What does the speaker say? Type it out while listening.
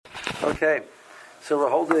Okay, so we're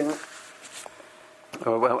holding.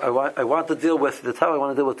 I want to deal with the topic I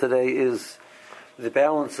want to deal with today is the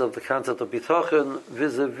balance of the concept of bitachon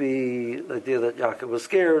vis-a-vis the idea that Yaakov was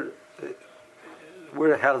scared.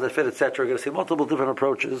 How does it fit, etc. We're going to see multiple different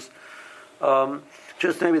approaches.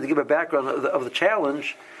 Just maybe to give a background of the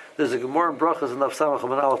challenge, there's a Gemara in Brachos in Daf Samach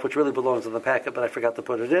and Aleph, which really belongs in the packet, but I forgot to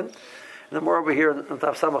put it in. And the more over here in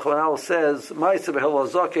Daf Samach and Aleph says, "Ma'aseh b'hillel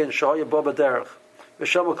zaken shahaya bo b'derech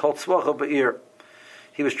v'shama kol tzvacha b'ir."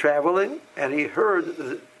 He was traveling, and he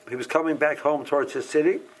was coming back home towards his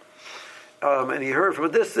city, and he heard from a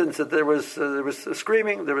distance that there was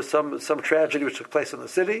screaming. There was some tragedy which took place in the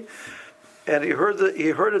city, and he heard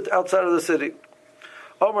it outside of the city.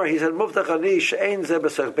 Omar, he said, "Muftach ani she'ein ze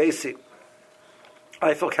b'sach beisi."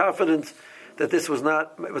 I feel confident that it was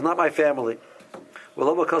not my family. Well,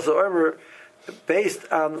 Omar,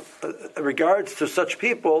 based on regards to such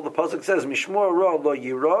people, the pasuk says, "Mishmor ra lo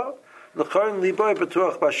yira." That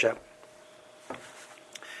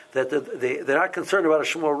they're not concerned about a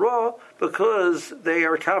shmor ra because they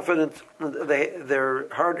are confident, their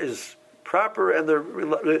heart is proper, and they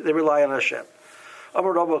rely on Hashem.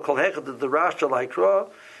 Amar Rambam kol hechad the Rasha like ra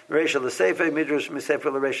reisha l'seifei midrash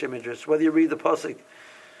misefer l'reisha midrash. Whether you read the pasuk,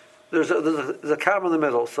 there's a comma in the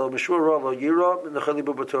middle. So mishmor ra lo yira nechali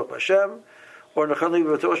b'batuach Hashem, or nechali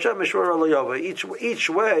b'batuach Hashem mishmor ra lo yava. Each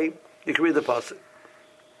way you can read the pasuk.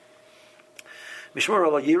 Mishmor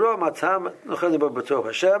ala yira matam nechali b'batuach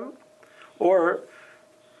Hashem, or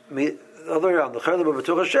the other way around, nechali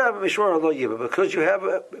b'batuach Hashem mishmor ala yira, because you have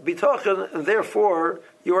bitachon, and therefore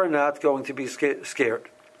you are not going to be scared.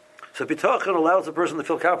 So bitachon allows the person to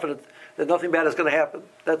feel confident that nothing bad is going to happen.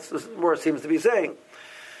 That's more it seems to be saying.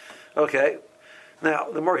 Okay, now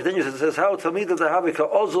the more continues. It says, "How talmida dahavika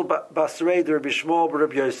ozul basrei Rabbi Shmuel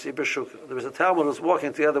b'Rabbi Yossi b'Shuka." There was a Talmud who was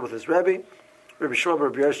walking together with his Rebbe, Rabbi Shmuel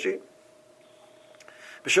b'Rabbi Yossi.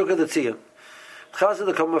 B'Shuka the Tzion. Chazal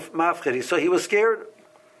the mafchid. So he was scared.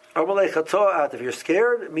 If you're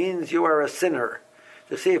scared, it means you are a sinner.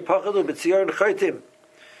 To see pachadu b'tzion chaytim.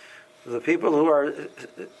 The people who are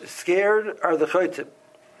scared are the chaytim.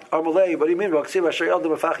 Amalei. What do you mean? But there's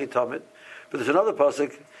another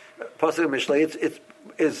pasuk in Mishlei.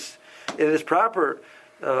 It is proper.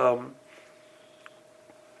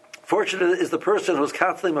 Fortunate is the person who's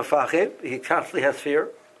constantly mafachid. He constantly has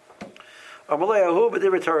fear. That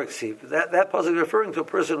pasuk is referring to a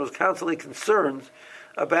person who's constantly concerned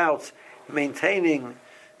about maintaining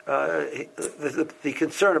the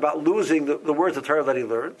concern about losing the words of Torah that he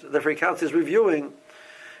learned. Therefore, he constantly is reviewing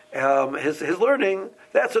his learning.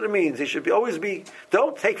 That's what it means. He should always be.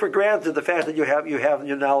 Don't take for granted the fact that you have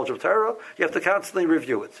your knowledge of Torah. You have to constantly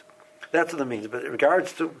review it. That's what it means. But in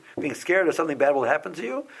regards to being scared that something bad will happen to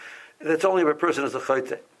you, that's only if a person is a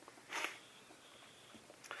chayte.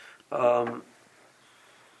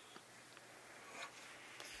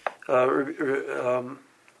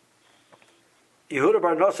 Yehuda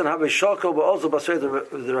bar Nosson have a shako, but also basrei the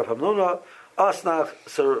Rav Hamnuna Asnach.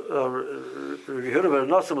 So Yehuda bar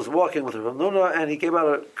Nosson was walking with Rav Hamnuna, and he came out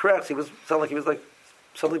of cracks. He sounded like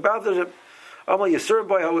something bothered him. Amal Yisur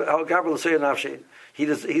boy how Gabriel say nafshi.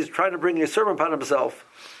 He's trying to bring a sermon upon himself.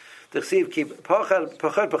 If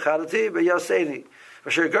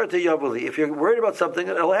you're worried about something,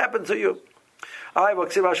 it'll happen to you. So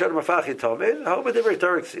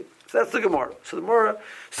that's the Gemara. So the Gemara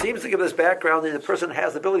seems to give this background that the person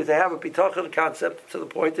has the ability to have a bitachon concept to the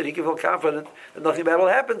point that he can feel confident that nothing bad will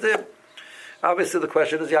happen to him. Obviously, the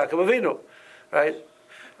question is Yaakov Avinu, right?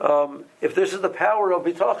 If this is the power of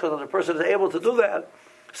bitachon and the person is able to do that,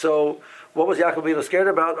 so what was Yaakov Avinu scared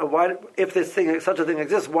about? Why, if such a thing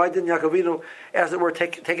exists, why didn't Yaakov Avinu, as it were,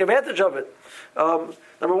 take advantage of it?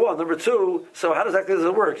 Number one. Number two, so how exactly does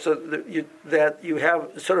it work? So that you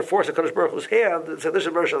have sort of force a Kadosh Baruch Hu's hand and say,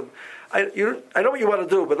 "Listen, Bershon, I know what you want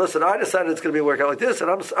to do, but listen, I decided it's going to be a workout like this,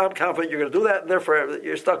 and I'm confident you're going to do that, and therefore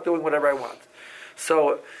you're stuck doing whatever I want."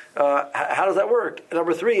 So how does that work? And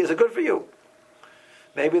number three, is it good for you?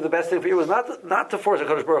 Maybe the best thing for you is not to force a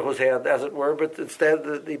Kadosh Baruch Hu's hand, as it were, but instead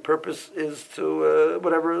the purpose is to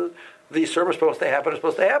whatever the sermon is supposed to happen is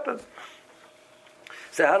supposed to happen.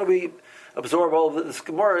 So how do we absorb all of this?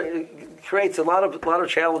 Gemara creates a lot of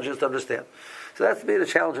challenges to understand. So that's the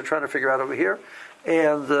challenge we're trying to figure out over here,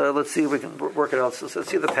 and let's see if we can work it out. So let's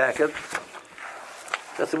see the packet.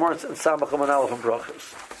 That's the more in Samach and Aleph and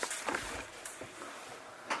Brachos.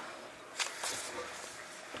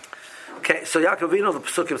 Okay, so Yaakov Avinu, the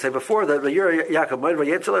Pesukim say before that Yaakov Moed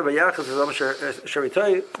Vayetzalei Vayachas Zam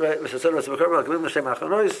Sheritoi, right?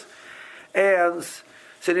 And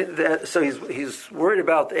so he's worried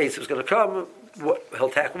about the Esav's going to come. he'll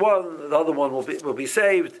attack one, the other one will be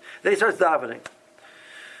saved. Then he starts davening.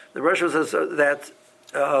 The Russian says that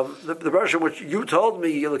the Russian which you told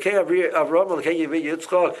me,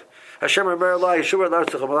 Yitzchak, Hashem I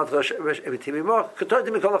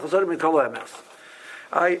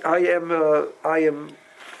am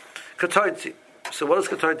Katointi. So what does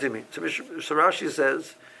Katointi mean? So Rashi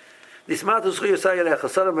says,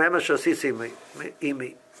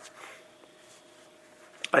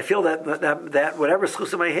 I feel that whatever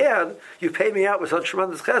schusim I had, you paid me out with such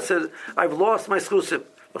tremendous chesed, I've lost my schusim.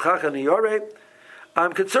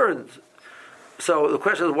 I'm concerned. So the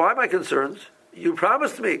question is, why am I concerned? You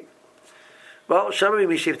promised me. Well, I'm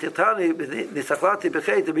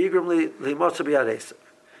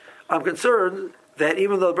concerned that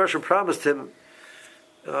even though the Bershom promised him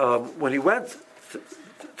when he went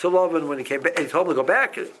to Lavan, when he came back, he told him to go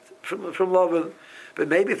back from Lavan, but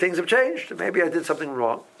maybe things have changed. Maybe I did something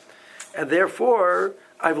wrong, and therefore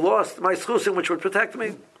I've lost my schusim, which would protect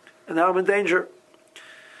me, and now I'm in danger.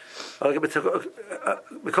 Every avtach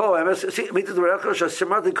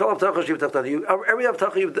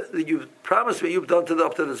you've promised me, you've done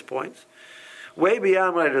up to this point, way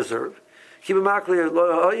beyond what I deserve. I came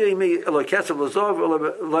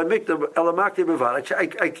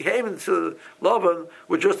into Lavan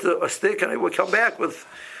with just a stick, and I would come back with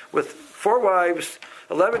 4 wives,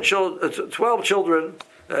 12 children,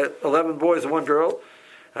 11 boys and 1 girl.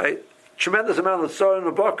 Right? Tremendous amount of son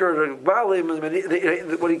and Bakr and Balim.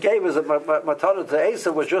 What he gave as a matana to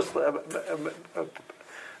Asa was just, right?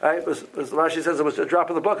 As Rashi says, it was a drop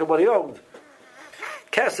in the bucket what he owned.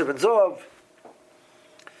 Kesef and Zov.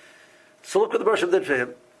 So look what the Bershom did for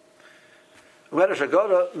him. That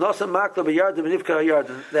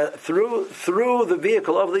through the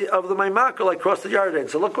vehicle of the Maimakal, I crossed the Yarden.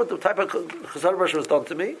 So look what the type of Chazar Bershom has done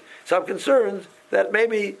to me. So I'm concerned that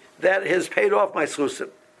maybe that has paid off my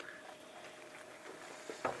schusim.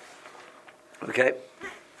 Okay,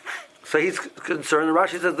 so he's concerned. And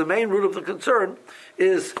Rashi says the main root of the concern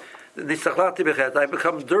is nisachlati bechet. I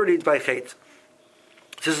become dirtied by chet.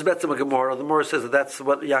 This is better than Gemara. The Gemara says that's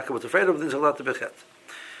what Yaakov was afraid of. Nisachlati bechet.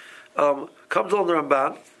 Comes on the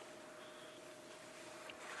Ramban.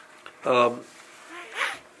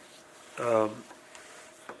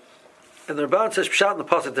 And the Ramban says pshat in the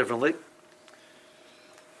pasuk differently.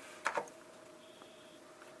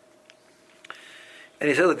 And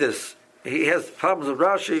he says like this. He has problems with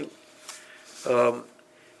Rashi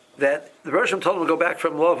that the Bershom told him to go back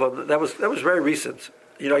from Lavan. That was very recent.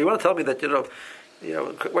 You want to tell me that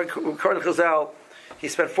when according to Chazal, he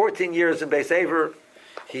spent 14 years in Beis Aver.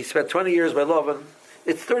 He spent 20 years by Lavan.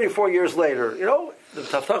 It's 34 years later. The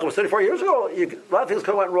Taftach was 34 years ago. A lot of things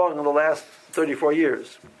went wrong in the last 34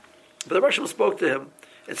 years. But the Bershom spoke to him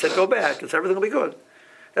and said, "Go back. Everything will be good."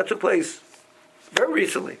 That took place very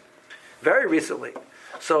recently. Very recently.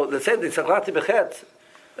 So the same thing, Zachlati Bechet,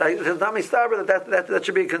 there's not mistaber that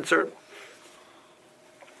should be a concern.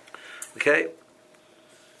 Okay?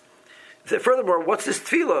 Furthermore, what's this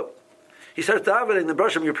tefillah? He starts davening the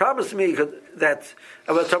Bershom, you promised me that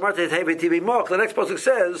the next pasuk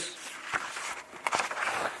says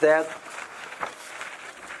that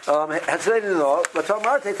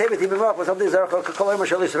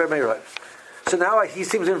so now he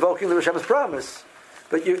seems invoking the Hashem's promise.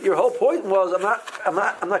 But your whole point was, I'm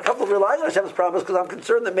not comfortable relying on Hashem's promise because I'm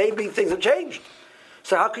concerned that maybe things have changed.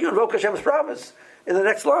 So how can you invoke Hashem's promise in the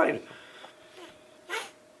next line?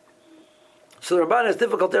 So the Ramban has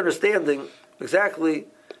difficulty understanding exactly.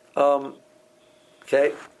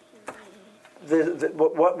 Okay,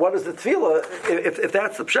 what is the tefillah? If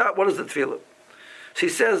that's the pshat, what is the tefillah? So he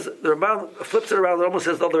says, the Ramban flips it around and almost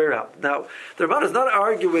says the other way around. Now, the Ramban is not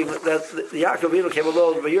arguing that the Yaakov Avinu came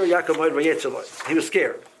alone, he was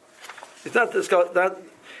scared. It's not this guy,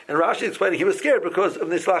 and Rashi explaining he was scared because of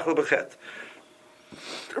Nislach L'Bechet.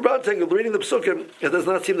 The Ramban saying, reading the Psukim, it does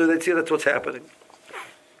not seem that they see that's what's happening.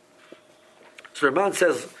 So the Ramban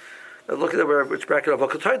says, look at which bracket of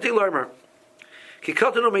Al-Katointi Lermer. Ki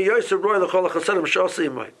katanu mi Yosef roi l'chol ha-chasadim sh'osi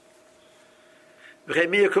imoi. V'chei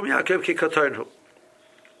mi yakum Yaakov ki katoinu.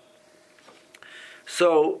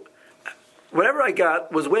 So, whatever I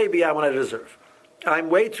got was way beyond what I deserve. I'm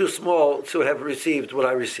way too small to have received what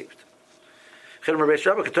I received. So the there was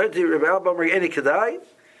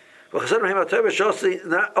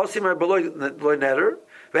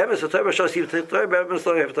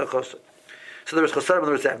Chasadim and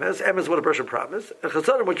there was Emes. Emes what a Bershom promised, and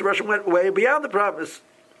Chasadim which a Bershom went way beyond the promise.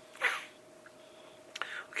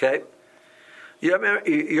 Okay. I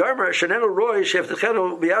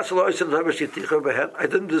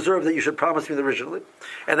didn't deserve that you should promise me originally,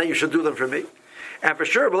 and that you should do them for me. And for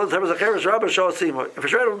sure, and for sure, I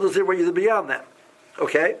don't believe where you're beyond that.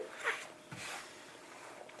 Okay?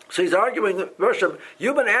 So he's arguing, Rosham,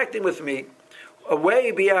 you've been acting with me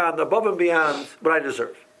way beyond, above and beyond what I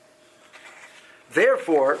deserve.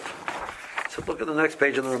 Therefore, so look at the next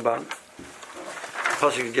page in the Ramban.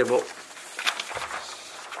 Pasuk Gimel.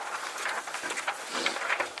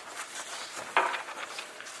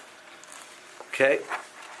 Okay.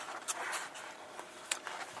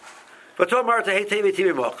 Chazal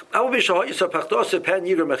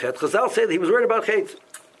say that he was worried about Chet.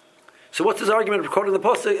 So what's his argument according to the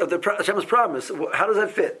Pasuk of the Hashem's promise? How does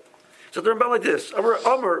that fit? So the Ramban like this.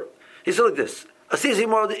 He said like this.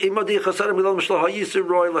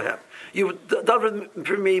 You've done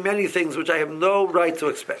for me many things which I have no right to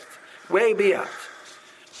expect. Way beyond.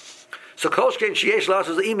 So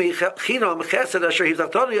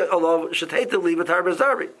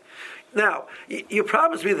now, you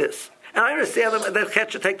promised me this, and I understand that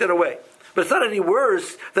Chet should take that away. But it's not any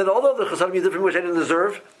worse than all the other chasadim you did for me which I didn't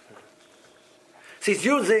deserve. So he's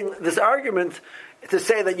using this argument to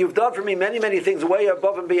say that you've done for me many, many things way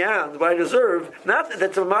above and beyond what I deserve. Not that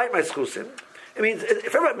that's my schusim. I mean,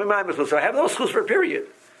 if I'm my schusim, I have those schus for a period.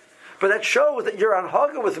 But that shows that your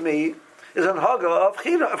anhaga with me is anhaga of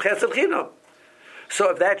chesed chinam. So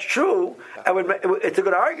if that's true, it's a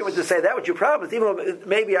good argument to say that what you promised, even though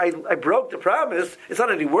maybe I broke the promise, it's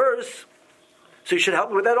not any worse. So you should help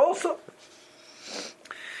me with that also.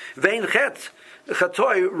 Vein chet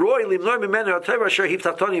chatoy roy limnoy mimenu hatoy asher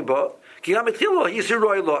hivtachtoni bo ki gam etchilo yisir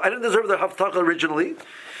roy lo. I didn't deserve the haftach originally.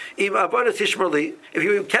 If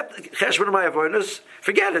you kept cheshbon of my avoidance,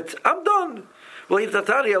 forget it. I'm done. Well, when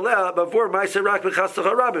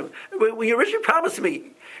you originally promised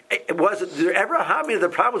me, was there ever a hami of the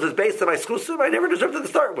promise was based on my skusim? I never deserved it to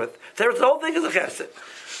start with. So the whole thing is a chesed.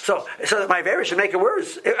 So that my Averis should make it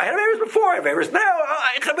worse. I had Averis before, I have Averis now.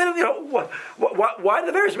 Why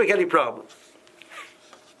did the Averis make any problem?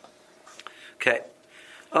 Okay.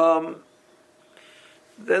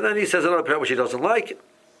 Then he says another part which he doesn't like.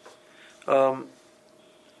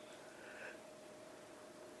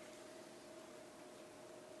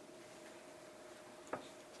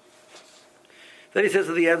 Then he says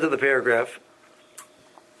at the end of the paragraph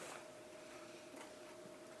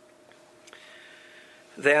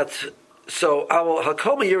that so I will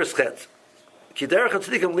hakoma yirischet ki derech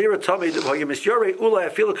tzadikim lira tamid v'hoye misyore ula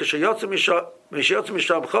afilu k'shayotzu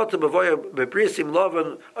misham chotem b'voye bebrisim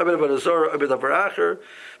loven abed avadazor abed avaracher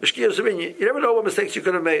v'shkiyah zevin. You never know what mistakes you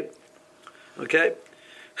could have made. Okay,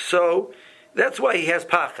 so that's why he has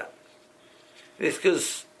pacha. It's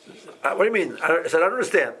because. What do you mean? I said I don't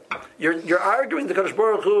understand. You're arguing the Kadosh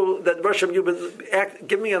Baruch Hu that Hashem you've been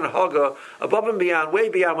giving me an haga above and beyond, way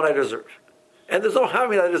beyond what I deserve, and there's no harm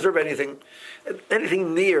that I deserve anything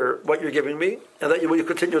near what you're giving me, and that you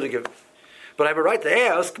continue to give me. But I have a right to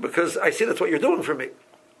ask because I see that's what you're doing for me.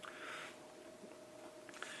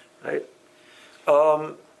 Right?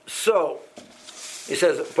 So he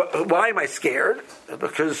says, why am I scared?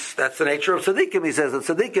 Because that's the nature of tzaddikim. He says that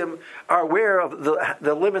tzaddikim are aware of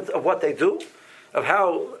the limit of what they do, of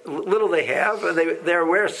how little they have, and they're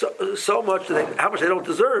aware so much how much they don't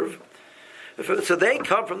deserve. So they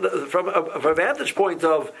come from a vantage point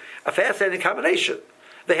of a fascinating combination.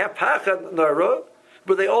 They have pacha nara,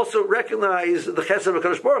 but they also recognize the chesed of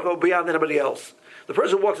HaKadosh Baruch Hu beyond anybody else. The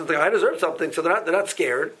person who walks and thinks, I deserve something, so they're not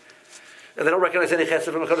scared, and they don't recognize any chesed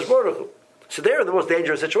from HaKadosh Baruch Hu. So they're in the most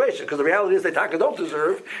dangerous situation, because the reality is they don't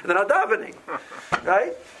deserve, and they're not davening.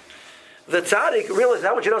 Right? The tzaddik realizes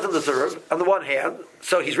how much he doesn't deserve, on the one hand,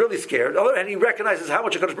 so he's really scared. On the other hand, he recognizes how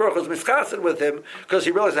much HaKadosh Baruch Hu is mischasen with him, because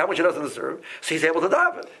he realizes how much he doesn't deserve, so he's able to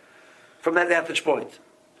daven from that vantage point.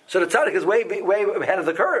 So the tzaddik is way ahead of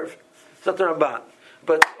the curve. It's not the Ramban.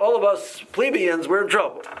 But all of us plebeians, we're in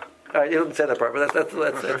trouble. All right, you didn't say that part, but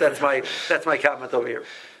that's my comment over here.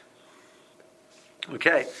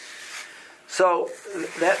 Okay. So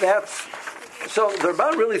that's so the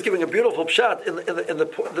Ramban really is giving a beautiful pshat in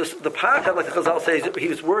the pacha, like the Chazal says he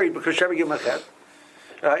was worried because Shever Yom Machet,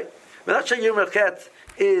 right? But not Shever Yom Machet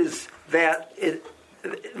is that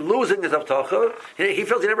losing his avtacha. He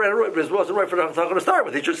feels he never had it wasn't right for the avtacha to start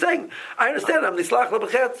with. He's just saying, I understand. I'm nislach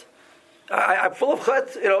lebachet. I'm full of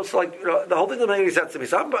chet. It's like the whole thing doesn't make any sense to me.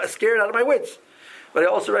 So I'm scared out of my wits. But I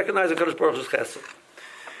also recognize the Kadosh Baruch Hu's chesed.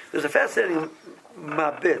 There's a fascinating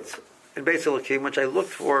mabit in Beis Elokim, which I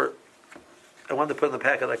looked for. I wanted to put in the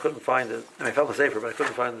packet. I couldn't find it, and I found the sefer, but I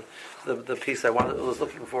couldn't find the piece I was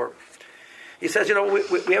looking for. He says,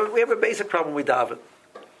 we have a basic problem. We daven,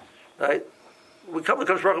 right? We come to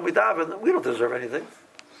Kadosh Baruch Hu, we daven. We don't deserve anything.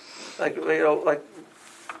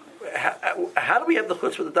 how do we have the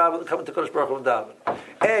chutzpah for the daven coming to Kodesh Baruch Hu and daven?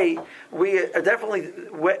 We are definitely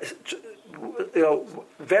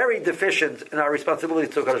very deficient in our responsibility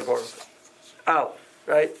to Kodesh Baruch Hu.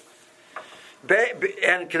 Right?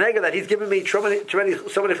 And Kenega that he's given me so many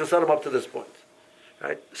chasadim up to this point.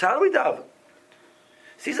 Right? So how do we daven?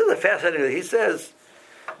 See, this is a fascinating thing. He says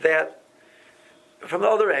that from the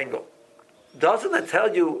other angle, doesn't it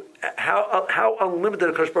tell you how unlimited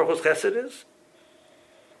a Kodesh Baruch Hu's chesed is?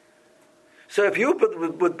 So if you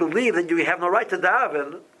would believe that you have no right to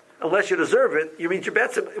daven unless you deserve it, you mean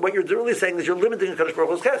what you're really saying is you're limiting a Kodesh Baruch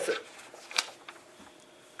Hu's chesed.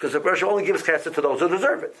 Because the Baruch Hu only gives chesed to those who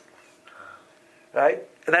deserve it. Right?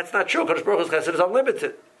 And that's not true. Kodesh Baruch Hu's chesed is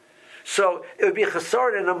unlimited. So it would be a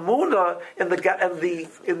chasar and a muna in the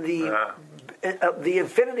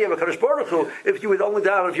infinity of a Kodesh Baruch Hu if you would only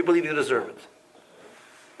daven if you believe you deserve it.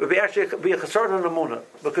 It would be actually be a chasar and a muna,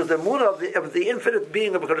 because the muna of the infinite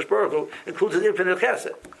being of a Kodesh Baruch Hu includes an infinite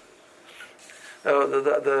chesed. The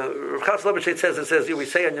Rav Chatzkel Levitch says we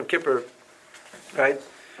say on Yom Kippur, right?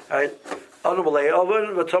 Right? So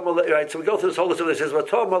we go through this whole list. It says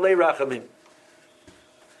Vatom Malei Rachamim.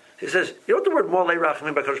 He says, you know what the word Malei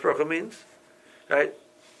Rachamim by Kodesh Baruch Hu means, right?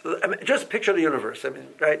 I mean, just picture the universe. I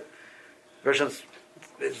mean, right? The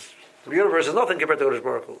universe is nothing compared to Kodesh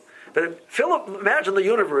Baruch Hu. But imagine the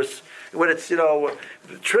universe when it's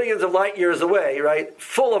trillions of light years away, right?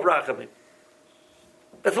 Full of Rachamim.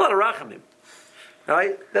 That's a lot of Rachamim,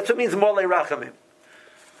 right? That's what it means Malei Rachamim.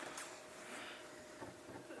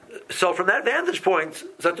 So from that vantage point,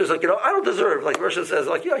 so there's I don't deserve, like Rosh says,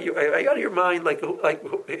 are you out of your mind? Like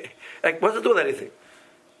what does it do with anything?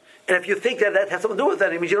 And if you think that has something to do with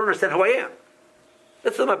that, it means you don't understand who I am.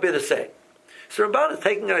 That's what my Mabit is saying. So Ramban is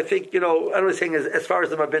taking, I think, I don't know saying as far as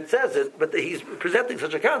the Mabit says it, but he's presenting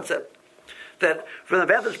such a concept that from the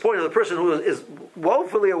vantage point of the person who is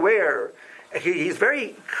woefully aware, he's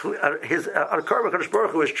very his Akar Kodesh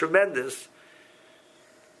Baruch Hu is tremendous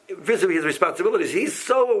vis-a-vis his responsibilities. He's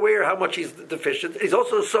so aware how much he's deficient. He's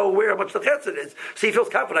also so aware how much the chesed is. So he feels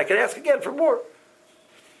confident. I can ask again for more.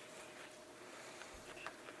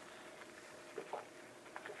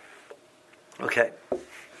 Okay.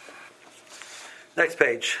 Next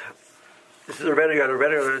page. This is a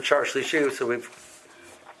Rebbeinu in Shar Shlishi. So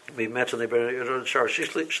we mentioned the Rebbeinu in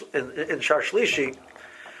Shar Shlishi.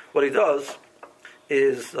 What he does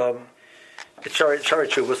is it's Shari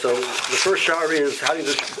Tshuva. So the first Shari is how do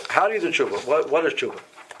you do Tshuva? What is Tshuva?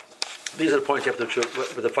 These are the points you have to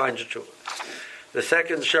define Tshuva. The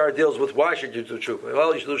second Shari deals with why should you do Tshuva?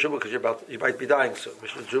 Well, you should do Tshuva because you might be dying soon. You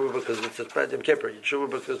should do Tshuva because it's a Yom Kippur. You should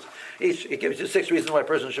Tshuva because it gives you 6 reasons why a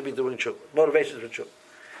person should be doing Tshuva. Motivations for Tshuva.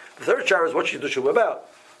 The third Shari is what you do Tshuva about.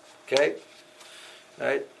 Okay,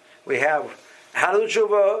 right? We have how to do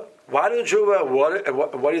Tshuva, why do Tshuva,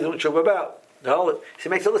 what are you doing Tshuva about? No, he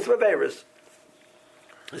makes a list of Averas.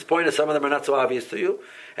 His point is some of them are not so obvious to you,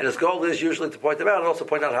 and his goal is usually to point them out and also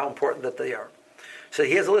point out how important that they are. So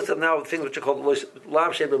he has a list of now things which are called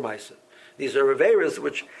Lav Shem B'Maisa. These are Averas,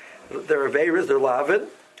 which they're Averas, they're Lavin,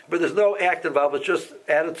 but there's no act involved, it's just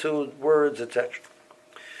attitude, words, etc.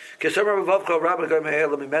 So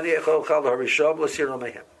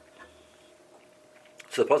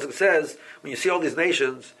the Pasuk says, when you see all these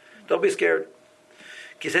nations, don't be scared.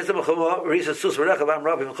 Again, the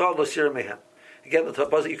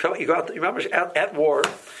Pasuk, you go out, you remember at war,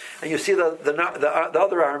 and you see the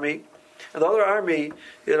other army, and the other army,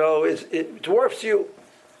 it dwarfs you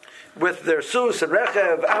with their sus and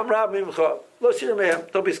rechev, amram mimcha, lo sir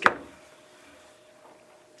mehem, don't be scared.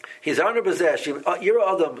 He's honor bezesh,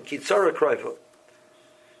 yira adam kitzara kroifa.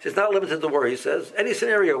 It's not limited to war, he says. Any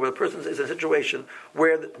scenario where the person is in a situation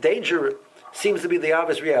where the danger seems to be the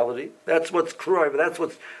obvious reality, that's what's kroiva, that's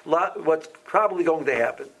what's probably going to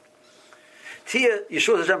happen. Tia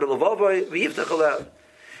Yeshua Hashem b'levavoi v'yiftach alav.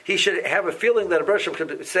 He should have a feeling that a Bereshim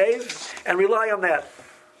can save and rely on that.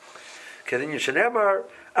 Kedin Yishanemar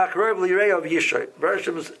Acharev l'Yirei Yishay.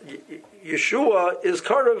 Bereshim's Yeshua is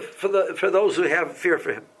Karov for those who have fear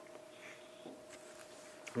for him.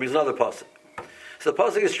 It means another pasuk. So the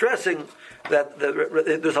pasuk is stressing that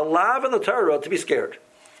there's a lav in the Torah to be scared.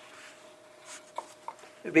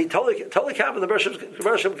 Be totally confident the Bereshim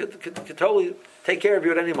could totally take care of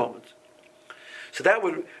you at any moment. So that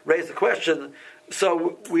would raise the question.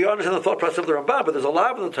 So we understand the thought process of the Rambam, but there's a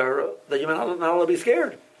law in the Torah that you're not allowed to be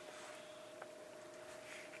scared.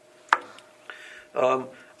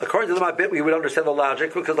 According to the Mabit, we would understand the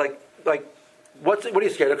logic because, what are you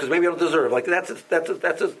scared of? Because maybe you don't deserve. That's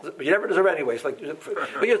you never deserve anyways. But you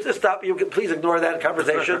just stop. You can please ignore that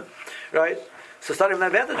conversation, right? So starting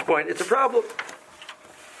from that vantage point, it's a problem.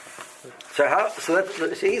 So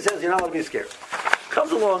he says you're not allowed to be scared.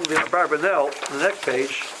 Comes along the Barbanel, the next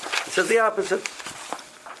page, it says the opposite.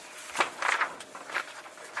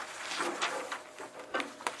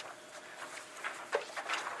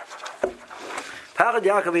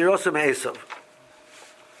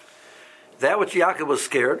 That which Yaakov was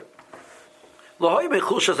scared, it's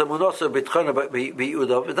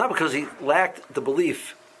not because he lacked the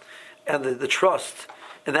belief and the trust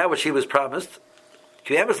in that which he was promised.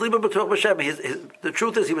 The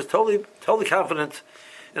truth is he was totally confident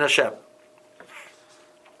in Hashem.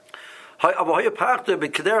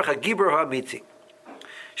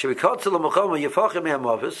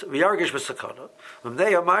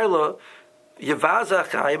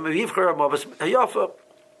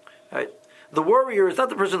 Right? The warrior is not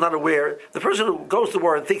the person who's not aware. The person who goes to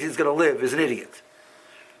war and thinks he's going to live is an idiot.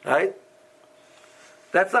 Right?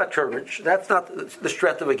 That's not courage. That's not the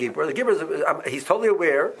strength of a Gibber. The Gibber he's totally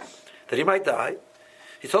aware that he might die.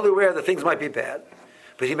 He's totally aware that things might be bad.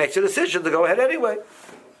 But he makes a decision to go ahead anyway.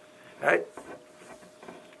 Right?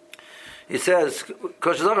 He says,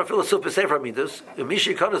 because a person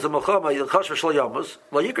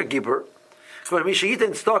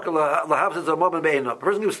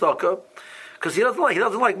who's stalker, because he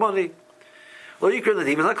doesn't like money.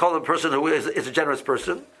 He's not called a person who is a generous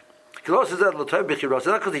person. Not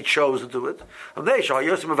because he chose to do it.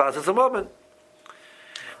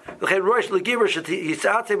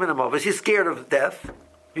 He's scared of death.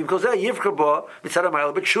 But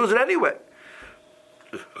choose it anyway.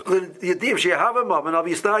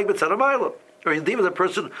 Or indeed the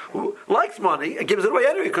person who likes money and gives it away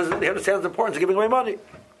anyway because he understands the importance of giving away money.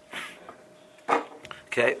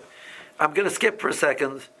 Okay, I'm going to skip for a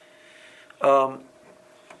second.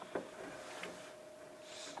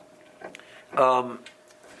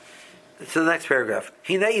 To the next paragraph.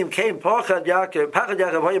 He says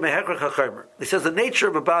the nature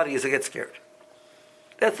of a body is to get scared.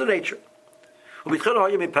 That's the nature. He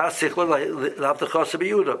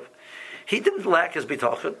didn't lack his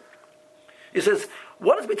bitachon. He says,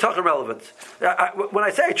 what is bitachon relevant? When I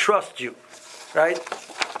say I trust you, right?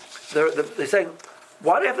 They're saying,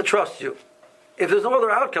 why do I have to trust you? If there's no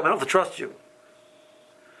other outcome, I don't have to trust you.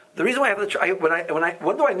 The reason why I have to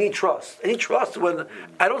when do I need trust? I need trust when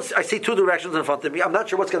I see two directions in front of me. I'm not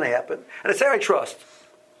sure what's going to happen, and I say I trust.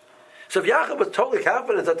 So if Yaakov was totally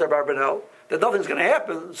confident at the Barbanel that nothing's going to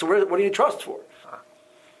happen, so what do you trust for?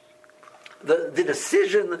 The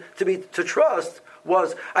decision to trust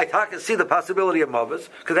was I can see the possibility of Mavis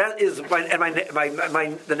because that is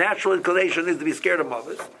the natural inclination is to be scared of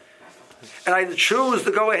Mavis, and I choose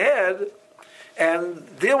to go ahead and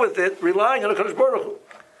deal with it relying on a Kadosh Baruch Hu.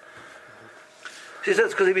 She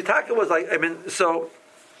says because Ibitaka was like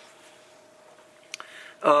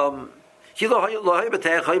he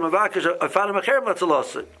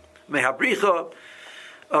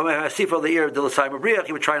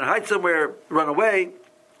would try and hide somewhere, run away.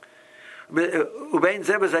 He would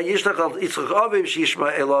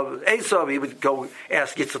go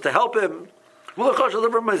ask Yitzchak to help him. Like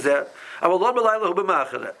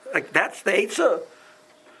that's the Eitzah,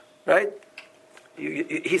 right?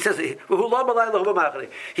 He says he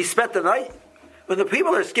spent the night. When the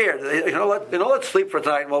people are scared, let's sleep for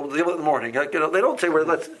tonight and we'll deal with it in the morning. They don't say,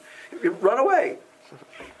 let's run away.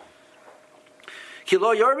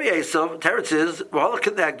 Teretz is,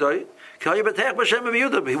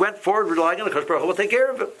 he went forward relying on the Kosh Baruch Hu will take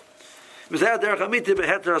care of him.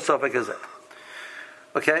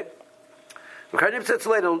 Okay?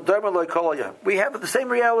 We have the same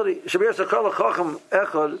reality.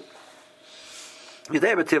 Let's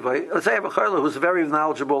say I have a chayla who's very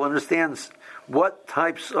knowledgeable, understands what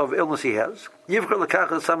types of illness he has. So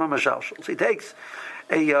he takes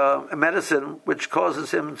a medicine which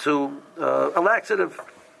causes him to a laxative.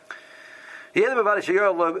 He realizes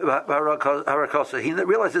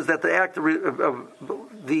that the act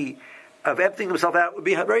of emptying himself out would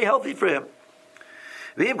be very healthy for him.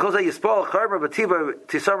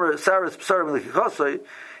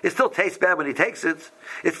 It still tastes bad when he takes it.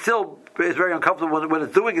 It's very uncomfortable when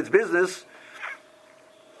it's doing its business.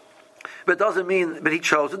 But it doesn't mean, but he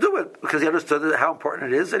chose to do it because he understood how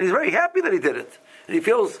important it is, and he's very happy that he did it. And he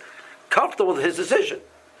feels comfortable with his decision.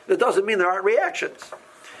 It doesn't mean there aren't reactions.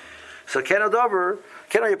 So the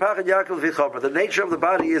nature of the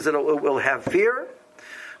body is that it will have fear,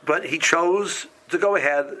 but he chose to go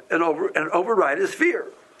ahead and override his fear.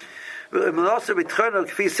 But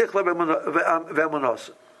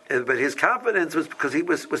his confidence was because he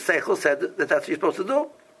was Seichel said that that's what you're supposed to do.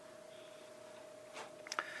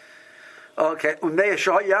 Okay, Unei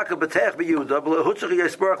Shah Yaakov Betech BeYuda, Hutzach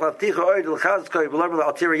Yisborach Laticha Oid L'Chazkoi V'Lamar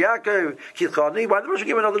L'Altir Yaakov Kitchani. Why the Rosh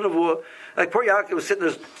give another nevuah? Like poor Yaakov was sitting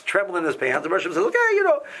there trembling in his pants. The Rosh says, "Okay,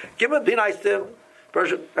 give him, be nice to him."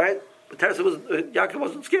 Rosh, right? But Teresa was Yaakov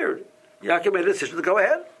wasn't scared. Yaakov made a decision to go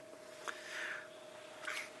ahead.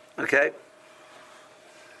 Okay.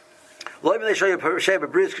 Lo Ibn Yishayah Sheba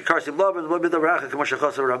Bris Karsim Laban Lo Ibn Racha K'Moshe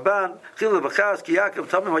Chosar Ramban Chil B'Chaz Ki Yaakov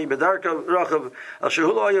Tamim Hoyim B'Darka Rachav Al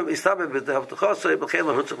Shehul Oyim Istabim B'Dav T'Chosay B'Chein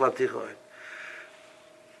L'Hutzach L'Atichoy.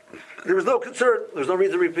 There was no concern. There was no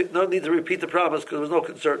need to repeat the promise because there was no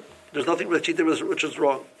concern. There's nothing with Chita which is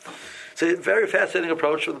wrong. It's a very fascinating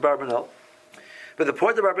approach from the Barbanel. But the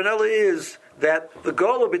point of Barbanel is that the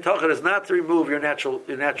goal of bitachon is not to remove your natural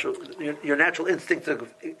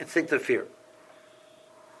instinctive fear.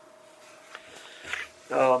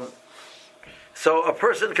 So a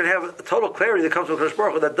person can have a total clarity that comes from Kadosh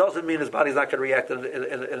Baruch Hu. That doesn't mean his body's not going to react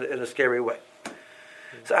in a scary way.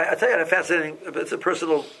 So I tell you, a fascinating. It's a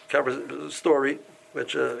personal story,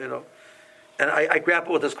 which and I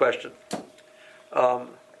grapple with this question. Kadosh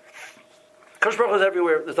Baruch Hu is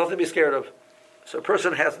everywhere. There's nothing to be scared of. So a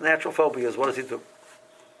person has natural phobias. What does he do?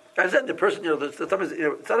 I said the person, there's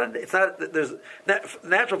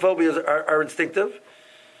natural phobias are instinctive.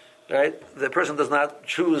 Right? The person does not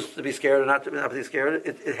choose to be scared or not to be scared.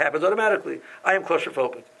 It happens automatically. I am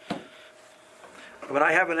claustrophobic. When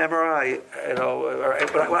I have an MRI,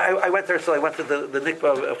 I went there, so I went to the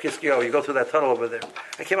Nikba of Kiskio. You go through that tunnel over there.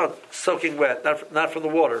 I came out soaking wet, not from the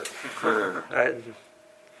water. Right?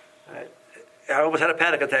 I almost had a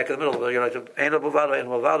panic attack in the middle. It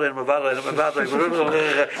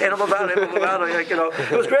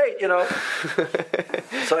was great.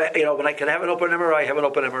 So when I can have an open MRI, I have an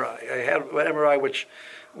open MRI. I had an MRI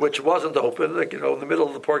which wasn't open. In the middle,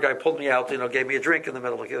 the poor guy pulled me out. Gave me a drink in the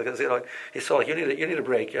middle because he saw you need a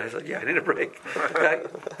break. I said, yeah, I need a break. I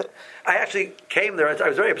actually came there. I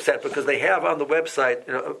was very upset because they have on the website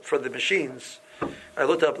for the machines. I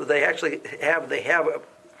looked up. They actually have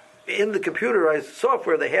in the computerized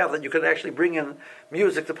software they have that you can actually bring in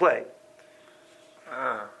music to play.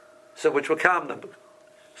 So which will calm them.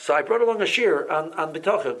 So I brought along a shir on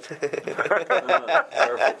bitachon.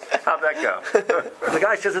 How'd that go? The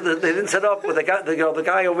guy says that they didn't set up with the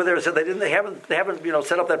guy over there said they haven't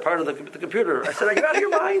set up that part of the computer. I said, are you out of your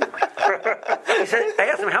mind? He said, I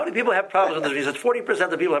asked him how many people have problems with this machine. He said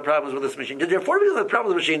 40% of people have problems with this machine. Did you have 40% of the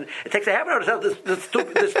problems with the machine? It takes a half an hour to set up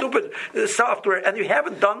this stupid software, and you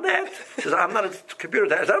haven't done that? He says, I'm not a computer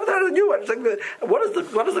guy. I said, I'm not a new. I was like, what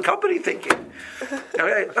is the company thinking?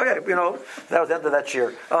 Okay, that was the end of that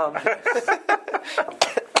shir. So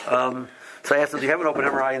I asked him, do you have an open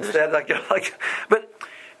MRI instead? But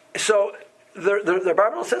so the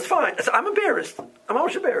Bible says, fine. I said, I'm embarrassed. I'm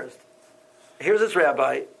almost embarrassed. Here's this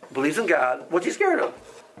rabbi, believes in God. What's he scared of?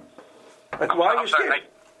 Why are you scared?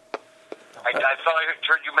 I thought I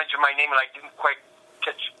heard you mention my name and I didn't quite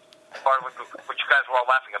catch part of what you guys were all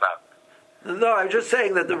laughing about. No, I'm just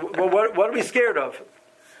saying that. What are we scared of?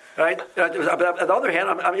 Right. But on the other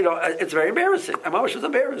hand, it's very embarrassing. I'm always just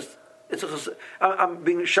embarrassed. I'm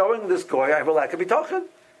being showing this guy I have a lack of bitachon.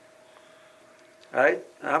 Right.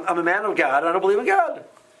 I'm a man of God. I don't believe in God.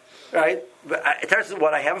 Right. But it turns out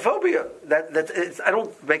what I have a phobia. I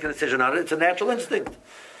don't make a decision on it. It's a natural instinct.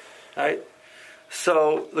 Right.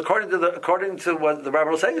 So according to what the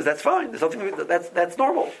Bible is saying is that's fine. There's something that's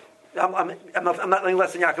normal. I'm not any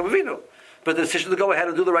less than Yaakov Avinu. But the decision to go ahead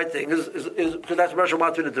and do the right thing is because that's what Russia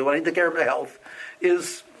wants me to do. I need to take care of my health.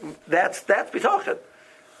 That's bitachon.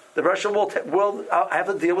 The Russian will I have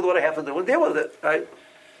to deal with what I have to do and deal with it. Right?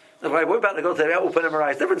 If I whip out and go to the open MRI,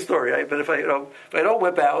 it's a different story. Right? But if I don't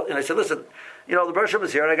whip out and I say, listen, the Russian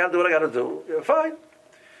is here and I got to do what I got to do, fine.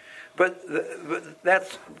 But the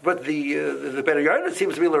Better Yarden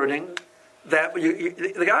seems to be learning that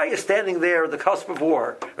the guy is standing there at the cusp of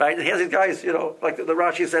war, right? And he has these guys, like the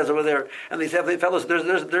Rashi says over there, and these fellows,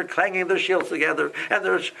 they're clanging their shields together, and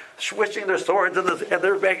they're switching their swords, and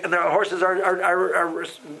their horses are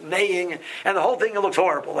neighing, and the whole thing looks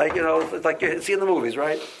horrible, it's like you see in the movies,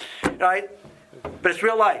 right? Right? But it's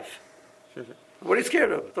real life. What are you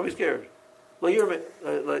scared of? Don't be scared. Well, you're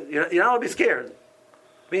not to be scared.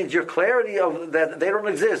 It means your clarity of that they don't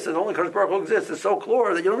exist, and only Kadosh Baruch Hu exists is so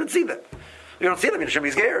clear that you don't even see them. You don't see them, you shouldn't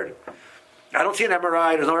be scared. I don't see an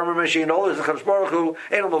MRI, there's no MRI machine, all there's a Kadosh Baruch Hu,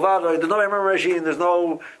 there's no MRI machine, there's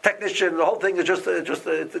no technician, the whole thing is just a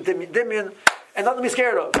dimion, and nothing to be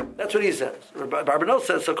scared of. That's what he says. Barbanel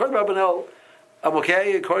says, so according to Barbanel, I'm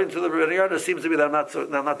okay. According to the Rebbeinu, it seems to be that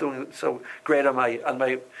I'm not doing so great on my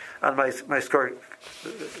scorecard.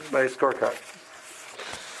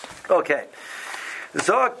 Okay.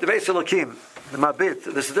 Zog the Beis Elokim, the Mabit.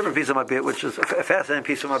 This is a different piece of Mabit, which is a fascinating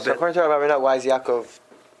piece of Mabit. So according to Rabbi Rinat, why is Yaakov,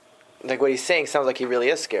 like what he's saying sounds like he really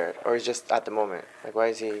is scared, or he's just at the moment? Like why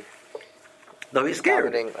is he? No, he's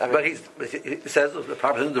scared. But he says the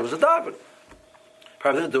proper thing to do is a daven. The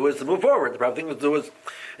proper thing to do is to move forward. The proper thing to do is...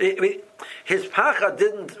 his pachad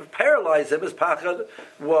didn't paralyze him. His pachad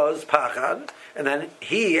was pachad. And then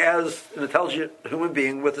he, as an intelligent human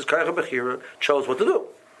being with his karach bechira, chose what to do.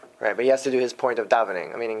 Right, but he has to do his point of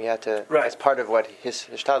davening. I mean, he had to... Right. As part of what his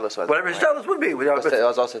shtadlus was. Whatever his shtadlus would be. It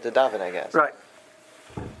was also to daven, I guess. Right.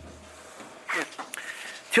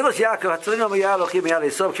 Tfilas Yaakov, Hatzalinu Miyalo Chim Yalei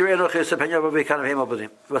Sov Kirei Nochi Yosef Henya Babi Kanav Hema Badim.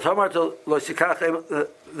 V'tomar to Lo Sikach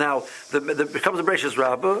now becomes a gracious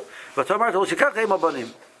rabbi. V'tomar to Lo Sikach Hema Badim.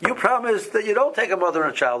 You promise that you don't take a mother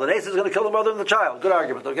and a child. And Esav is going to kill the mother and the child. Good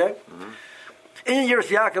argument, okay? In years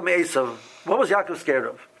Yaakov Esav, what was Yaakov scared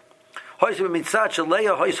of? Hoysa b'mitzat shel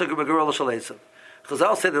Leah, hoysa b'gerola shel Esav.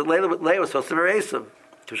 Chazal said that Leah was supposed to marry Esav.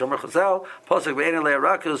 To Shomer Chazal, Posek b'ein Leah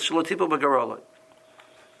Rakas shelo tipu b'gerola.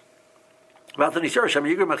 He lay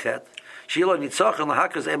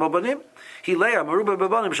a maruba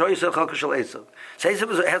bebanim show yourself chalka shel Esav. So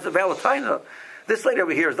Esav has a valid taina. This lady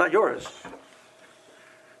over here is not yours.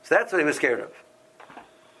 So that's what he was scared of.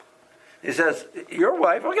 He says, "Your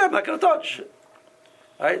wife, okay, I'm not going to touch."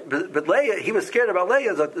 Right? But Leah, he was scared about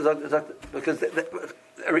Leah because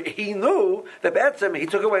he knew that Batsem he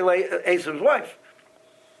took away Esav's wife.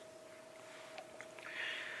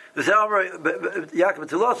 That's why the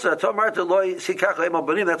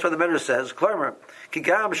Medrash says, "Klarmer,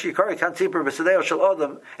 kigam shikari kan tipur b'sadeo shel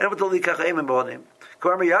adam, and v'tol likach eimim b'onim."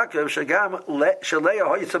 Klarmer Yaakov shagam sheleya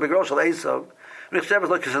hoyitza b'grol shel Esav, v'nichshav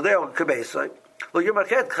like kasadeo kabeisai. Lo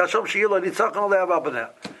yomachet chashom sheyilo nitzachon le'avav b'neh.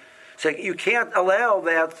 So you can't allow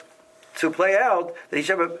that to play out. That he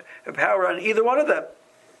should have a power on either one of them.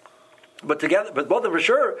 But together, but both of them for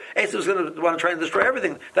sure, Esav is going to want to try and destroy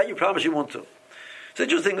everything. That you promise you won't do. It's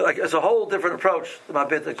interesting, like it's a whole different approach to my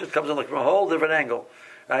bit that just comes in like from a whole different angle,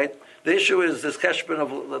 right? The issue is this keshbon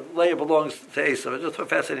of Leah belongs to Esav. It's just a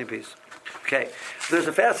fascinating piece. Okay, there's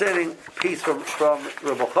a fascinating piece from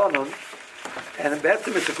Rabbi Chanun, and in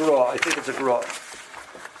Betzim it's a Gra. I think it's a Gra.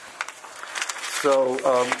 So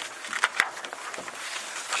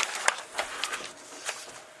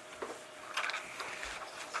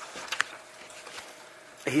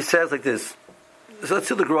he says like this. So let's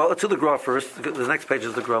do the Gra first. The next page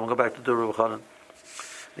is the Gra. We'll go back to the Rabbi Chanun.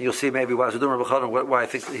 And you'll see maybe why I was doing Rabbi Chanun, why I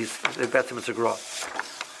think he's Betzim it's a Gra.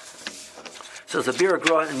 So it's a Bir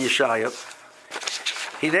Gra in Yeshaya.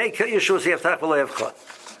 Hinei Kel Yeshua Siyaftach V'Lo Yavcha.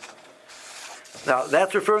 Now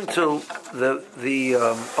that's referring to the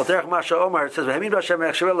Al-Derech Masha Omar. It says V'Hamin B'Hashem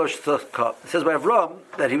Yachshaveh Lo Shtachka. It says by Avram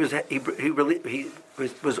that he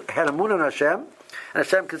had a moon on Hashem. And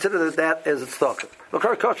Hashem considered that as its thought. Look,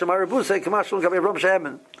 our kosher, my Rebbe say, "Kamash look at Avram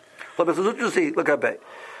Shemin." Look at the look at Avram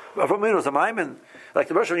Avinu was a maimin. Like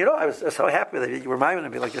the Russian, I was so happy that you were maimin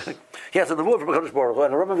and be like, he has in the word from Hakadosh Baruch Hu.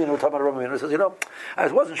 And Avram Avinu talking about Avram Avinu. He says, I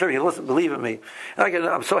wasn't sure you listened, believe in me. And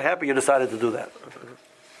I'm so happy you decided to do that.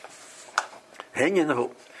 The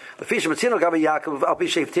fish of Matzino Gabi Yaakov, Al Pi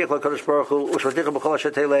Sheiftiach Hakadosh Baruch Hu, Ushvaticha B'Chol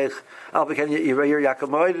Hashetelech, Al Pi Ken Yirayir Yaakov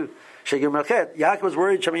Moed, Shegir Melchet. Yaakov was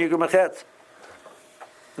worried, Shem Yigir Melchet.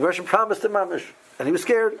 The Russian promised him mamish, and he was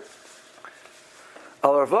scared.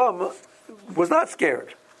 Al-Ravam was not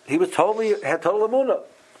scared. He was had total emunah.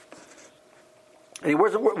 And he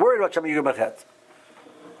wasn't worried about Shem Yigir Melchet.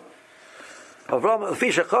 Avram, the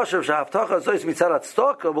fish of Choshev, Sha'avtacha, Zois Mitzad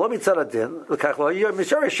Atztok, Lo Mitzad Adin, L'kach Lo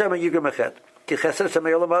Mishari Shem Yigir Melchet. Ki Chesed Shem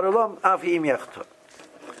Yolam Arulam, Av Yim Yachto.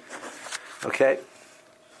 Okay.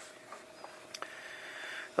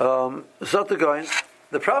 So to go in.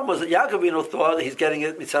 The problem was that Yaakov thought he's getting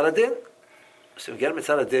it Mitzad Adin. So get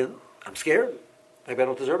Mitzad Adin, I'm scared. Maybe I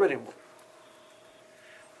don't deserve it anymore.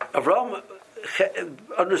 Avram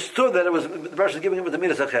understood that it was the person giving him with the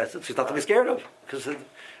midas chesed. He's not to be scared of because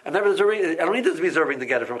I don't need to be deserving to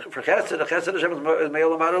get it for chesed. The chesed Hashem is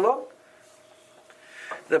me'olam ha'olam.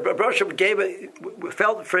 The Baruch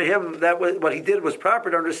felt for him that what he did was proper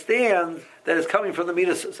to understand that it's coming from the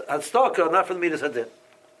midas hatztaka, not from the midas hadin.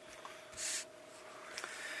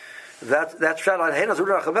 That's shot on Hena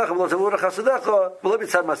Zurach Chavecha, V'lo Zurach Chasadecha, V'lo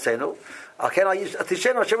Mitzad Masenu. Al Ken Al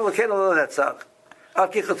Tishenu Hashem L'Kenu Lo Netzach. Al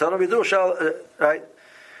Kichotonu V'Yidu Shal. Right.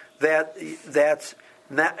 That's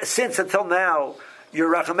since until now your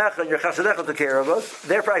Rachamecha and your Chasadecha took care of us.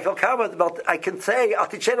 Therefore, I feel confident about. I can say Al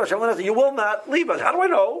Tishenu Hashem L'Netzach. You will not leave us. How do I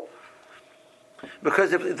know?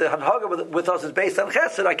 Because if the Hanhaga with us is based on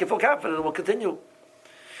Chesed, I can feel confident it will continue.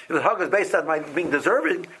 If the Hanhaga is based on my being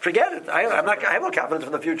deserving, forget it. I have no confidence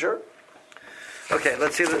in the future. Okay,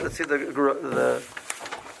 let's see the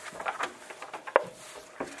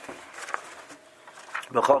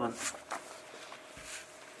Mechonen.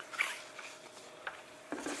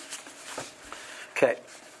 Okay.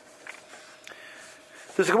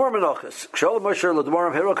 There's a Gemara Menachos. K'sholem Moshe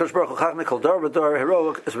l'Demarim Hero Kadosh Baruch Hu Chachmei Kol Dor V'Dor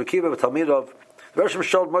Hero is Rekiva v'Talmidov. The Rosh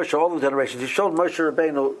showed Moshe all the generations. He showed Moshe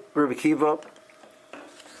Rabbeinu Rabbi Kiva.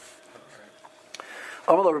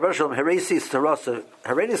 Amalei Rabbeinu Shalom Heresis Tarasa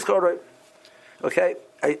Herenis Skorah. Okay,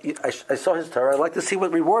 I saw his Torah. I'd like to see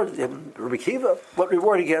what reward Rabbi Kiva, what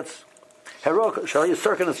reward he gets. Hero shall you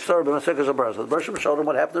circle and stir by Masechus Abar. So the Rosh showed him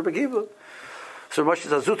what happened to Rabbi Kiva. So Moshe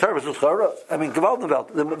says Zu Torah Zu Skorah. I mean, Gewalt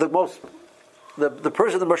Nevelt. The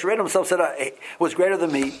person that Moshe Rabbeinu himself said was greater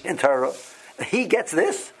than me in Torah. He gets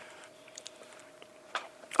this.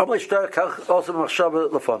 That's a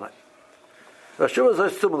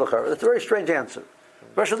very strange answer.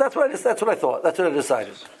 That's what I thought. That's what I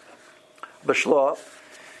decided. B'shloah,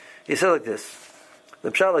 he said like this.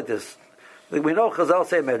 The pshat like this. We know Chazal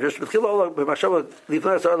say medrash. The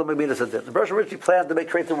Bereshit originally planned to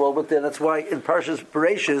create the world within. That's why in Parshas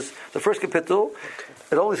Bereshis, the first capital,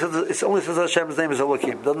 it only says Hashem's name is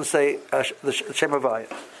Elokim. It doesn't say the Shem Havaya.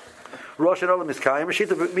 Rosh and Olam is Kayim.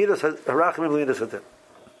 Reshita Midas Harachim and Midas Hadin.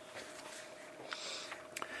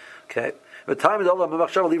 Okay. The time is all of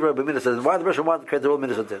Machshav Libra B'Midas Hadin. Why the Bereshit wanted to create the world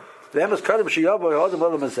Midas Hadin? The Emes Kadim Shiyavo Yehodim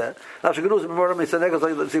Olam Hazeh. Now Sheguruz B'Moram Yisanegos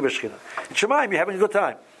Like Tzibah Shechina. In Shemaim, you're having a good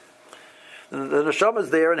time. The neshama is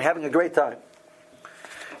there and having a great time.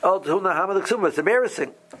 It's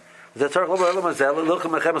embarrassing. He has to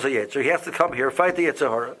come here, fight the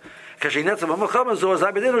Yetzirah.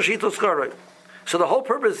 So the whole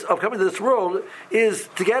purpose of coming to this world is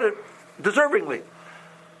to get it deservingly.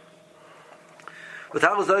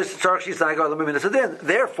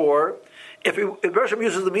 Therefore, if Bereshit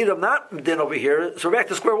uses the meat of not din over here, so we're back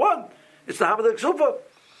to square one. It's the Hamad Ksufa.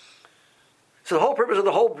 So the whole purpose of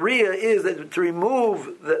the whole Bria is that to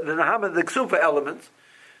remove the Nahama, the Ksufa elements,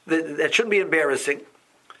 that shouldn't be embarrassing.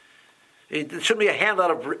 It shouldn't be a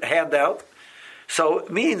handout. So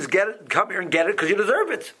it means come here and get it because you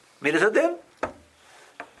deserve it. Midas Hadin.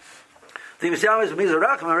 The Yisrael is Midas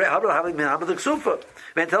Racham, having Nahama the Ksufa.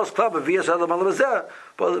 Man tells Club of Vias Adam Alamazah,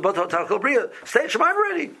 but Talkal Bria, stay in Shemaim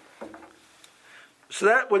already. So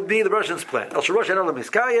that would be the Russians' plan. Okay,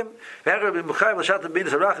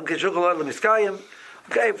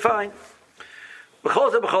 fine.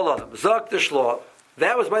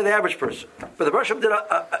 That was by the average person. But the Russian did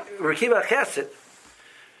Rekiva Chesed.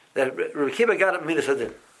 That Rekiva got it Midas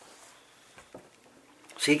Hadin.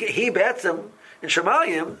 So he bets him in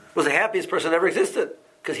Shemayim was the happiest person that ever existed.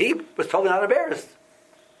 Because he was totally not embarrassed.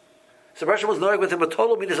 So the Russian was knowing with him a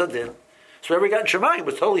total Midas Hadin. So whatever he got in Shemayim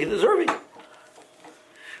was totally deserving.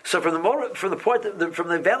 So from the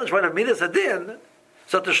vantage point of Midas Hadin,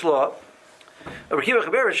 Sot Shloah, Rekiva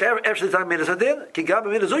Chaberish actually time Midas Hadin, Kigam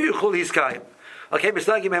Midas Uyuchul Hiskayim. Okay,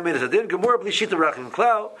 Misnagim Midas Hadin, Gemur Blishita Rachim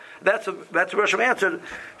Klau. That's what Rosham answered.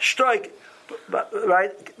 Strike,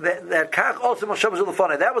 right? That Kach also Machshava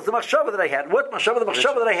Zulafana. That was the Machshava that I had. What Machshava? The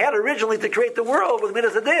Machshava that I had originally to create the world with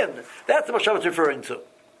Midas Hadin. That's the Machshava it's referring to.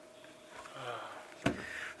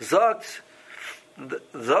 Zogt the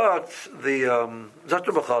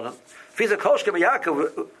Zatra B'Chanan, Fiza Kolshke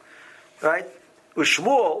B'Yakov, right?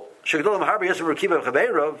 Ushmuel Shegdolim Harbi Yisrael Rekiva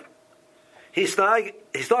Chabeirov. He snag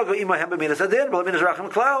go imahem b'midas hadin, but b'midas rachim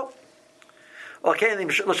klau. Okay, and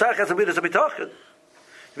l'shach has a midas habitachin.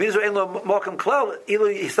 Midas ein lo mokum klau. Ilu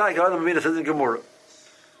he snag go b'midas hadin gemura.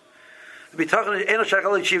 Bitachin ein lo shach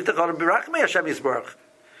ali shiv tachon b'rachmei Hashem Yisbarach.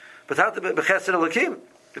 But how to b'chesed Elokim.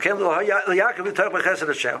 You can't do Yaakov you talk about Chesed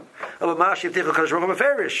Hashem. But Mash Yivtich Kadosh Baruch Hu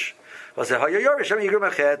Meferish. Was it Hayoyor Hashem Yigru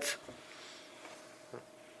Machet?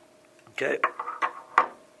 Okay.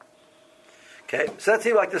 So that's what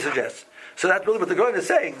he like to suggest. So that's really what the Goyen is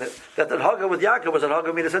saying that the Haggah with Yaakov was a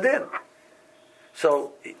Haggah Midas Hadin.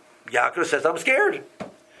 So Yaakov says, "I'm scared."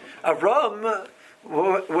 Avram,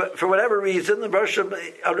 for whatever reason, the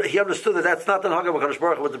Bereshit, he understood that that's not the Haggah with Kadosh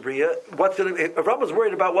Baruch Hu with the Bria. Avram was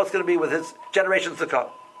worried about what's going to be with his generations to come.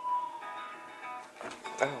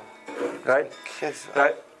 Right? Yes.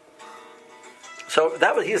 Right? So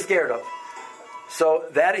that was he's scared of. So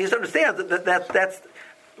that he understands that's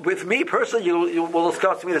with me personally. You will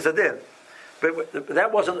discuss me as a din, but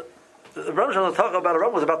that wasn't the Rosh Hashanah talk about.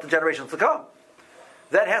 Avram was about the generations to come.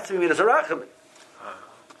 That has to be Midas Harachim.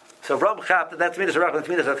 So Avram chapped that's Midas Harachim. That's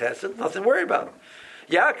Midas Chesed. Nothing to worry about.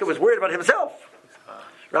 Yaakov was worried about himself,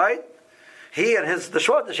 right? He and the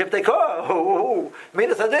ship they call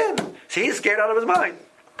Midas Hadin. So he's scared out of his mind.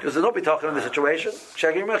 Because there's nobody talking in this situation.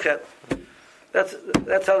 Shagir Mechet. That's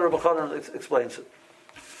how the Rebbe Chanan explains it.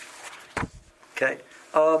 Okay.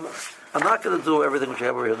 I'm not going to do everything which I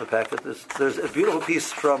have over here in the packet. There's a beautiful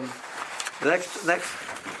piece from the next.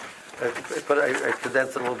 But I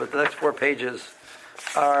condensed it a little bit. The next 4 pages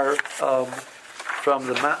are from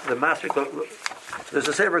the Master. There's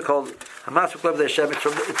a sefer called Hamasrik Lev Hashem.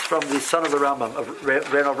 It's from the son of the Rambam, of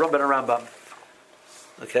Rambam and Rambam.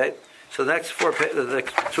 Okay, so the next the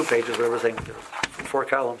next 2 pages, whatever I'm saying, 4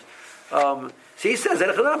 columns. So he says,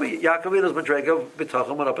 Yaakov Avinu's Madrega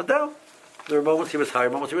B'tachon went up and down. There were moments he was higher,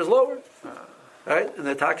 moments he was lower. Right, and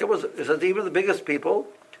the Taka is that even the biggest people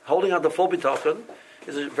holding on to full B'tachon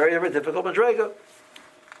is a very, very difficult Madrega.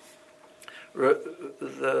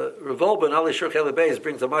 The Revolban Ali Shur Beis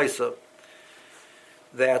brings a Maisa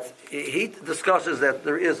that he discusses that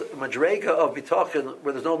there is a Madrega of B'tachon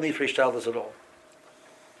where there's no need for Ishtadlus at all.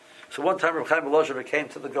 So one time Reb Chaim Volozhin came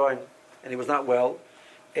to the Goin and he was not well,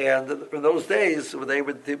 and in those days when they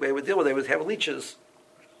would have leeches.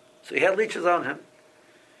 So he had leeches on him.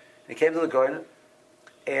 He came to the Goin,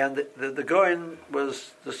 and the Goin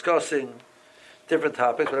was discussing different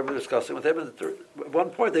topics, whatever they were discussing with him. And at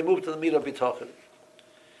one point they moved to the meat of B'tachon.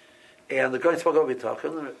 And the Goin spoke about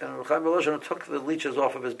B'tachon, and Reb Chaim Volozhin took the leeches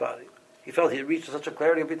off of his body. He felt he had reached such a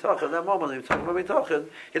clarity of B'tachon. At that moment, he was talking about B'tachon,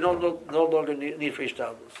 he no longer need for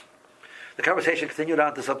Ishtadlus. The conversation continued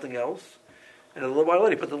on to something else, and a little while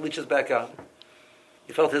later he put the leeches back on.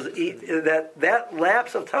 He felt that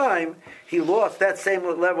lapse of time, he lost that same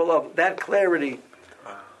level of that clarity.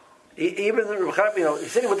 Even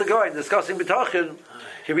he's sitting with the guy discussing B'tachon,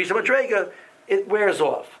 he reached a Madrega, it wears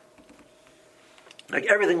off. Like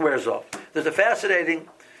everything wears off. There's a fascinating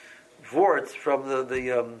vort from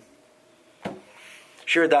the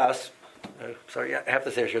Shir Das. Sorry, I have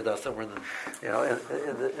to say Shir Das somewhere in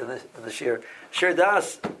the Shir. Shir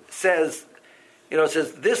Das says, it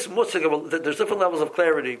says this musig, there's different levels of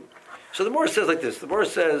clarity. So the Morah says like this. The Morah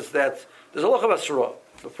says that there's a loch of asra.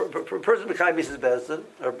 A person b'chai misas bezdin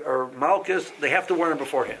or malchus, they have to warn him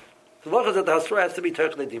beforehand. The loch is that the asra has to be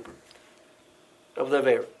totally deeper of the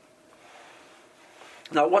aver.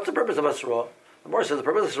 Now, what's the purpose of asra? The Morah says the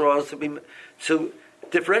purpose of asra is to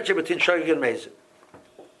differentiate between shogeg and mezid.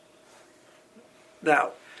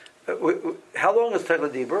 Now, how long is Tegla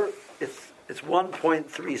Dibur? It's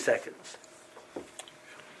 1.3 seconds.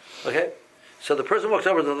 Okay? So the person walks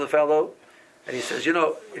over to the fellow and he says,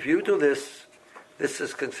 if you do this, this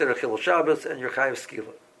is considered Chilul Shabbos and you're Chayav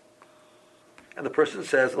Skila. And the person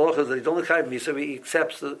says, the law says that he's only Chayav Misa, he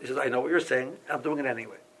accepts, he says, I know what you're saying, I'm doing it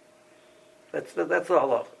anyway. That's the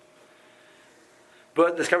halacha.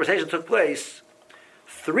 But this conversation took place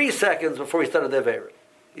 3 seconds before he started the Aveira.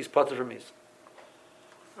 He's potter from Misa.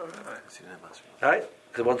 Right?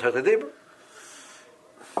 Because one Tegla Dibur.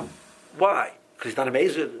 Why? Because he's not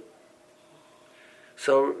amazing.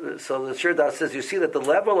 So the Shir Das says, you see that the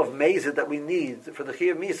level of mazid that we need for the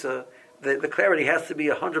Chiyuv Misa, the clarity has to be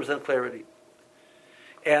 100% clarity.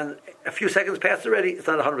 And a few seconds passed already, it's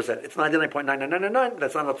not 100%. It's 99.9999,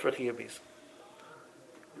 that's not enough for Chiyuv Misa.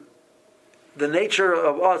 The nature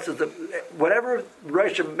of us is that whatever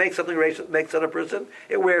Rosh makes something makes on a person,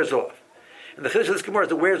 it wears off. And the Chiddush of this Gemara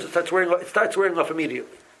is it starts wearing off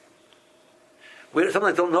immediately. We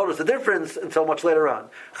sometimes don't notice the difference until much later on.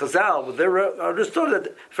 Chazal, they understood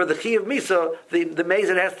that for the Chiyuv Misa, the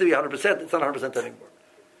mazid has to be 100%. It's not 100% anymore.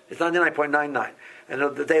 It's 99.99. And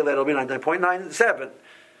the day later it'll be 99.97.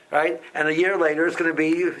 Right? And a year later it's going to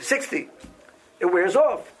be 60. It wears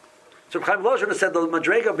off. So Chaim Volozhin said the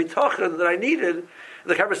Madrega B'tachon that I needed in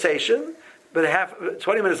the conversation, but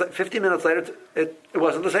 20 minutes, 15 minutes later, it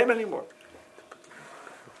wasn't the same anymore.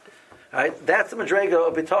 Right? That's the Madrega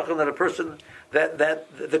of B'tachon that a person, that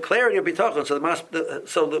the clarity of B'tachon.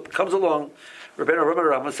 So comes along, Rabbeinu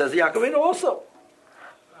Rambam says Yaakov Avinu also.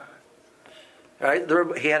 Right?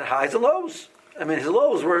 He had highs and lows. I mean, his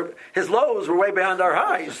lows were way beyond our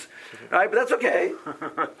highs. Right? But that's okay.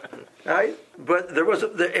 Right? But there was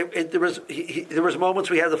moments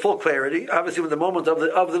we had the full clarity. Obviously, with the moment of the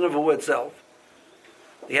Nevuah itself,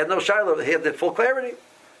 he had no shiloh. He had the full clarity.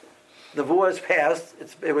 The Nevuah is past.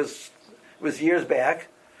 It was years back,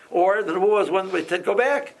 or the Nevuah was when we did go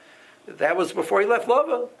back. That was before he left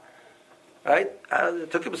Lova. Right?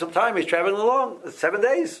 It took him some time. He's traveling along. It's 7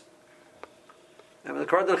 days. I mean,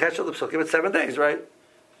 according to the Cheshvan, the Psukim, it's 7 days, right?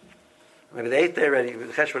 Maybe the 8th day already.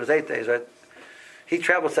 The Cheshvan is 8 days, right? He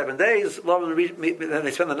traveled 7 days. Then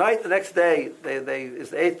they spend the night. The next day, is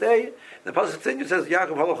the 8th day. The Pasuk continues, says,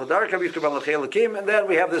 Yaakov haloch l'darkav, Yishkov malachei Elokim, and then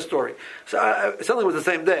we have this story. So it certainly was the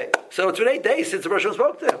same day. So it's been 8 days since the Rosh Hashanah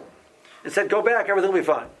spoke to him and said, go back, everything will be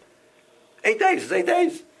fine. 8 days. It's 8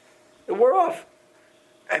 days. It wore off.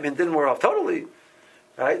 I mean, it didn't wear off totally.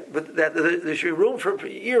 Right? But that there's room for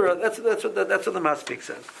era. That's what the Maspik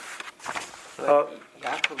says.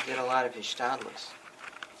 Yaakov did a lot of hishtadlus.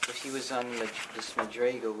 If he was on this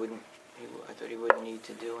Madrega, I thought he wouldn't need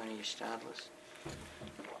to do any hishtadlus.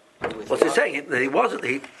 What's he saying? That he wasn't.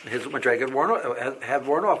 His Madrega had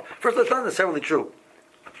worn off. First, that's not necessarily true.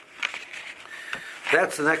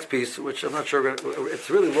 That's the next piece, which I'm not sure. It's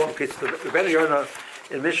a really long piece. The Ben Yonah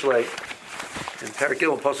in Mishlei, in Perek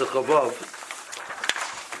Gimel Pasuk Chavav,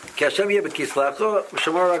 Ki Hashem yeh b'kislacha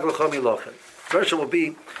v'shamar raglecha milochen. Version will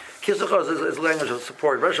be Kislacha is language of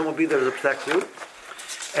support. Version will be there to protect you,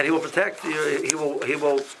 and he will protect you. He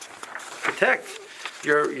will protect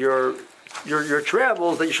your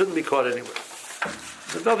travels that you shouldn't be caught anywhere.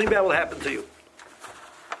 There's nothing bad will happen to you.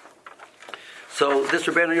 So this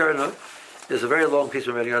Rebbeinu Yonah is a very long piece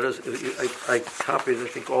of Rebbeinu Yonah. I copied, I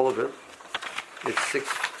think, all of it. It's 6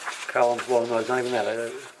 columns long. No, it's not even that.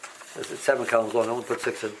 It's 7 columns long. I only put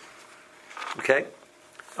 6 in. Okay?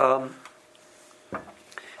 And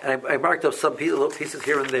I marked up some little pieces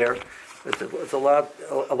here and there. It's a lot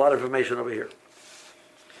of information over here.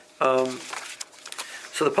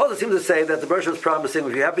 So the Pasuk seems to say that the Bereshit is promising,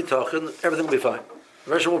 if you have bitachon, everything will be fine.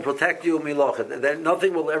 The Bereshit will protect you, milochet, and then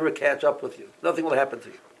nothing will ever catch up with you. Nothing will happen to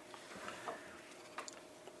you.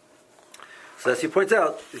 So as he points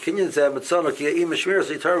out, the Kenyan said,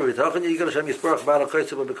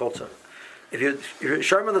 if you're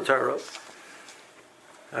sharp the Torah,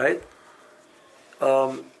 right?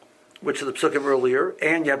 Which is the psukim earlier,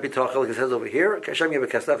 and you have bitachon, like it says over here,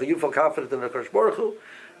 you feel confident in the Kodesh Baruch Hu,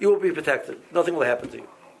 you will be protected. Nothing will happen to you.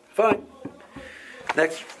 Fine.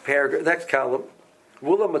 Next paragraph, next column.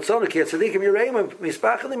 We find the tzaddikim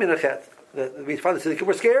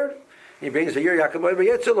were scared. He brings the Yer Yaakov over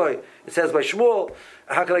Yetziloi. It says by Shmuel,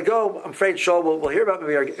 how can I go? I'm afraid Shaul will hear about me.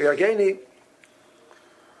 Yargeni.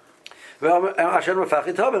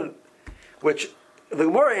 Which the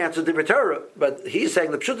Gemara answered the Torah, but he's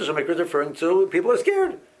saying the Pshutas Shemekra is referring to people are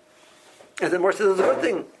scared. And then more says it's a good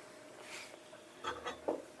thing.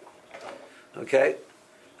 Okay.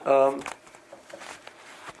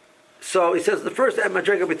 So he says the first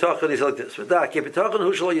Madrega B'tachon is like this. V'dak B'tachon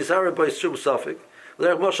Hu Shelo Yisara B'Yis Shum Safik.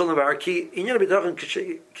 L'Erech Moshe Navar Ki Inyan B'tachon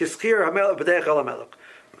Kiskir Hamelech B'Deich Al Hamelech.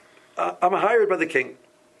 I'm hired by the king.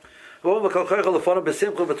 I feel confident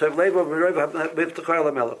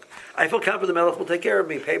the Melech will take care of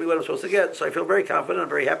me, pay me what I'm supposed to get. So I feel very confident. I'm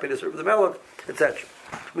very happy to serve the Melech, etc.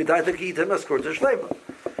 We die to eat him as to Shlema.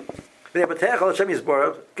 Hashem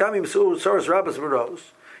Yisborach, Gam Yimsu Soros Rabbis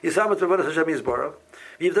Veros, Yisamet Revodas Hashem Yisborach,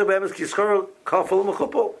 Yivdech Be'emes Kiskor Kafel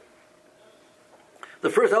Mechupol. The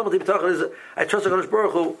first element of B'tachon is I trust the Kodesh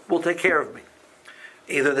Baruch Hu will take care of me,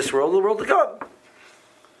 either this world or the world to come.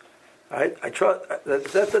 Right? I trust.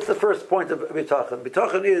 That's the first point of B'tachon.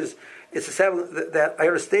 B'tachon is it's a that I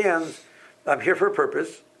understand I'm here for a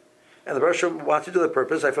purpose, and the Baruch Hu wants to do the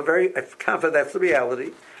purpose. I feel confident that's the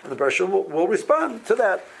reality, and the Baruch Hu will respond to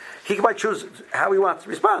that. He might choose how he wants to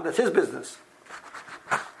respond. That's his business.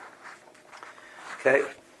 Okay.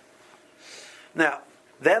 Now,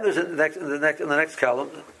 then there's in the next column.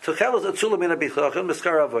 There's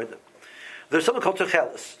something called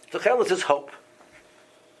tuchelis. Tuchelis is hope.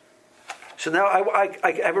 So now I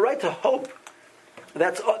have a right to hope.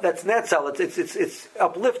 That's netzal. It's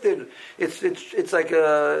uplifted. It's like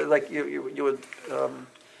you would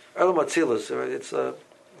elam atzilas.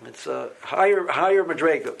 It's a higher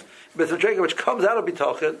madrega. But the madrega which comes out of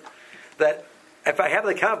bitachon, that if I have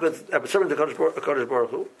the confidence I'm serving the Kodesh Baruch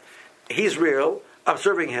Hu, He's real, I'm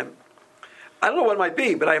serving Him. I don't know what it might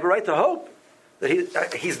be, but I have a right to hope that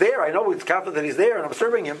He's there. I know it's confident that He's there, and I'm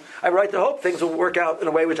serving Him. I have a right to hope things will work out in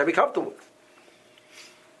a way which I'd be comfortable with.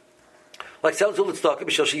 Like Sel Zul Tzedakah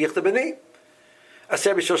B'Shel Sheyichta B'ni,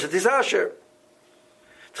 Aser B'Shel Shetizasher.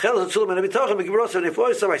 Tchelas Tzul Min B'Tachon B'Gibros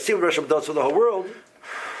V'Nifoisam. I see what Hashem does for the whole world.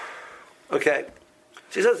 Okay.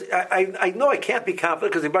 She says, I know I can't be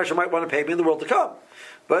confident because the Baruch Hu might want to pay me in the world to come,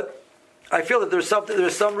 but I feel that there's some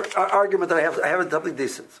argument that I have something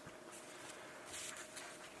decent.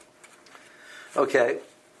 Okay.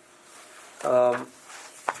 Then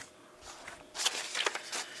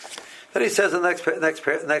he says in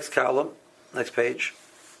the next column, next page.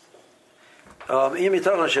 Whatever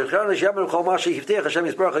the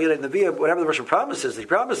Russian promises, he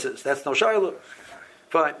promises. That's no shayla.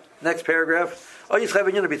 Fine. Next paragraph. The Russian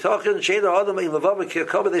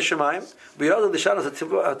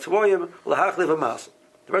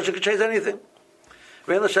can change anything.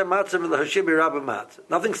 Nothing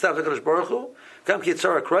stops the Kodesh Baruch Hu. Nothing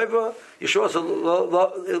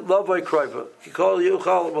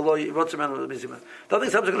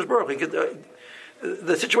stops the Kodesh Baruch Hu.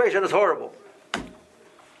 The situation is horrible.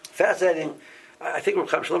 Fascinating. I think Rav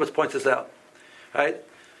Chaim Shlomitz points this out. Right?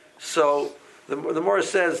 So the Morah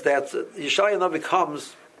says that Yeshaya Navi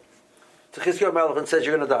comes to Chizkiyahu Melech and says,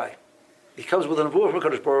 you're going to die. He comes with an Nevuah from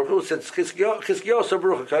HaKadosh Baruch Hu, says, Chizkiyahu so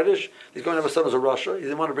Baruch HaKadosh, he's going to have a son as a Russia. He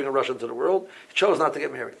didn't want to bring a Russia into the world. He chose not to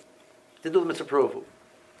get married. He didn't do the mitzvah Provu.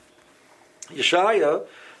 Yeshaya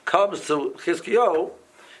comes to Chizkiyahu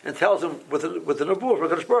and tells him with the Nevuah from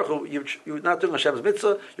HaKadosh Baruch Hu, you're not doing Hashem's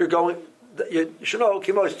mitzvah, you should know,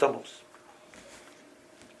 Kimois Tammuz.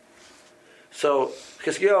 So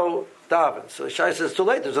Chizkiyahu davens. So Yeshaya says, too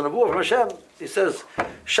late, there's a Nevuah from Hashem. He says,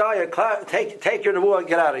 Shaya, take your Nevuah and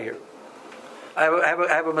get out of here. I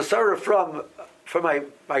have a Masorah from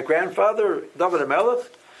my grandfather, David HaMelech.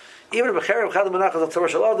 Even if the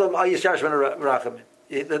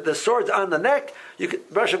sword's on the neck,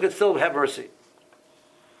 Hashem could still have mercy.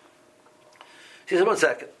 He says, 1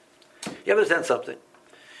 second. You understand something.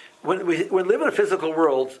 When we live in a physical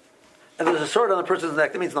world and there's a sword on a person's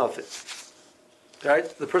neck, that means nothing. Right?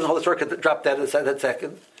 The person holding the sword could drop dead in that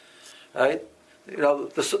second. Right?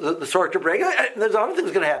 The sword could break. There's other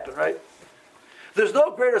things going to happen, right? There's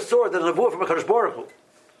no greater sword than a Nevuah from HaKadosh Baruch Hu.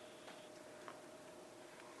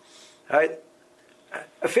 Right?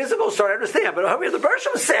 A physical sword, I understand, but the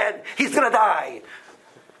Bershom said he's going to die.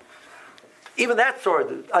 Even that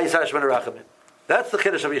sword, that's the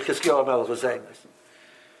Chiddush of Chizkiyahu Melech was saying this.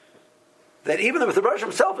 That even if the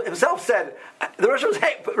Bershom himself said, the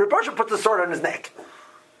Bershom put the sword on his neck.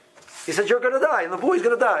 He said, you're going to die, and the boy's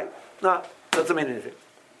going to die. No, doesn't mean anything.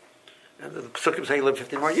 And the Psukim say he lived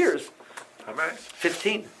 15 more years. How many?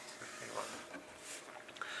 15.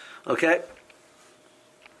 Okay?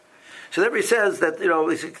 So then he says that, he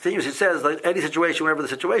continues, he says, like any situation, wherever the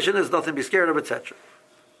situation is, nothing to be scared of, etc.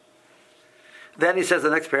 Then he says the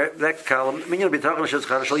next column, but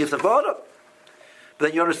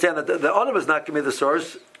then you understand that the Adam is not going to be the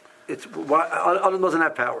source. It's why Adam doesn't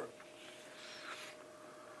have power.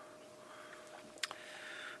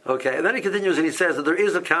 Okay, and then he continues and he says that there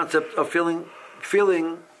is a concept of feeling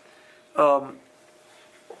okay,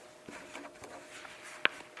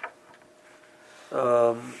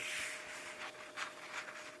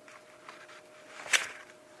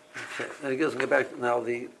 and he doesn't get back now.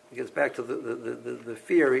 He gets back to the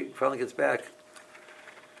fear. He finally gets back.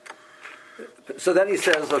 So then he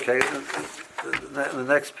says, okay, the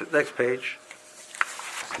next page,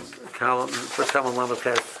 column, first column, Lamed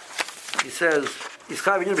Ches, he says,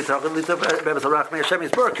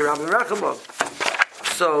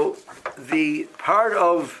 so the part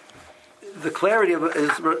of the clarity of is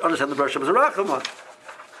understand the Bershom is a Rachamon.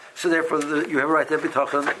 So therefore, you have a right to be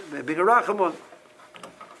talking being a Rachamon.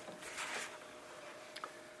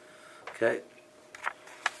 Okay.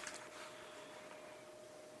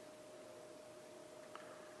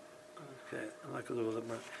 Okay, I'm not going to do a little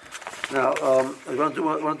more. Now, I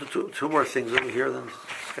want to do two more things over here. Then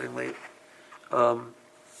it's getting late. So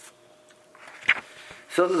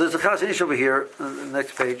there's a Chazon Ish over here on the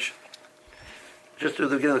next page. Just to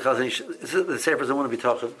the beginning of the Chazon Ish, the Sefer doesn't want to be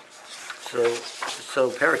talking. So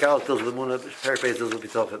Perik Aleph deals with the Munah, Perik Beis deals with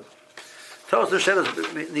B'tochen.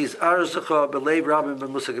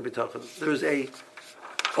 There's a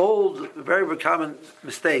old, very, very common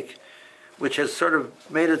mistake, which has sort of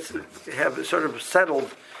made it have sort of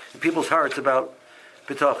settled in people's hearts about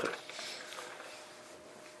B'tochen.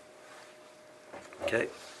 Okay.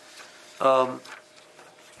 So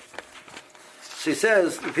he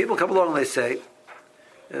says, the people come along and they say,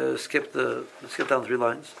 skip down 3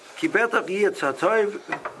 lines. It's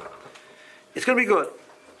going to be good.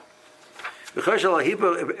 The thing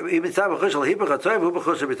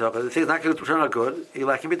is not going to turn out good. You're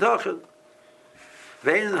lacking bitachon.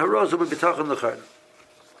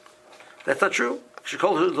 That's not true. She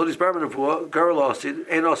called Lodi's Barman of War, girl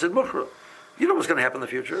Osid, Ein Osid Mukhra. You know what's going to happen in the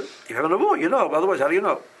future. You have an Avu, you know. Otherwise, how do you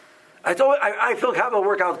know? I feel Kava will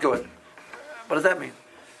work out good. What does that mean?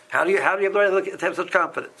 How do you have the right to have such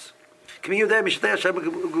confidence? We don't know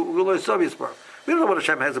what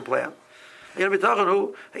Hashem has in plan.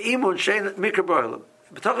 Bitachon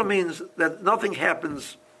means that nothing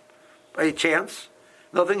happens by chance,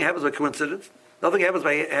 nothing happens by coincidence, nothing happens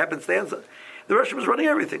by happenstance. The Rosh is running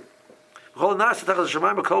everything.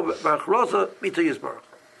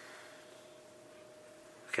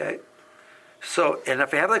 Okay? So, and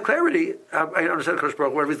if I have that clarity, I understand Kodesh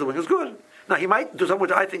Baruch Hu, whatever he's doing is good. Now, he might do something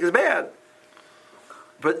which I think is bad,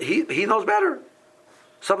 but he knows better.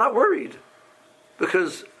 So I'm not worried.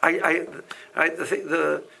 Because I think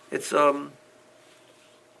it's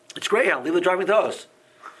Greyhound. Leave the driving to us,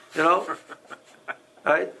 right?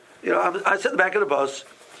 I sit in the back of the bus,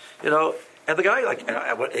 And the guy, like,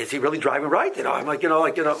 is he really driving right? I'm like,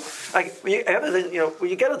 like, when you have this, when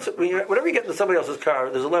you get into, whenever you get into somebody else's car,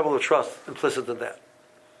 there's a level of trust implicit in that.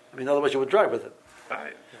 I mean, otherwise you would drive with it.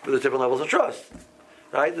 Right. But there's different levels of trust,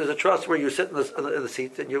 right? There's a trust where you sit in the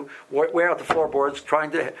seat and you wear out the floorboards, trying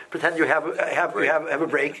to pretend you have a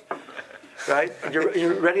brake, right? And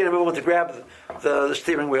you're ready in a moment to grab the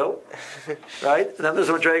steering wheel, right? And then there's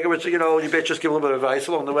a Madrega, which you bitch just give a little bit of advice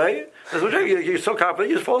along the way. There's a Madrega, you're so confident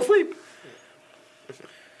you just fall asleep.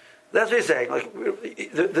 That's what he's saying. Like,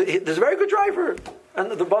 there's a very good driver, and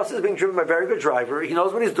the bus is being driven by a very good driver. He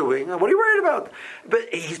knows what he's doing. What are you worried about? But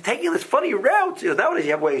he's taking this funny route. Nowadays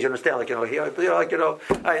you have ways. You understand?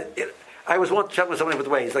 I was once chatting with somebody with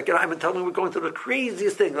Waze. Like, I've been telling him we're going through the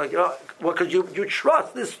craziest thing. Like, because you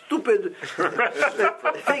trust this stupid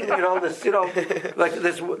thing. Like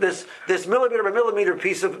this millimeter by millimeter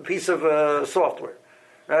piece of software,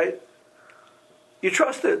 right? You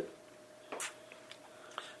trust it.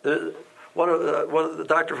 One of the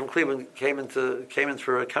doctor from Cleveland came in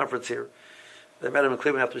for a conference here. They met him in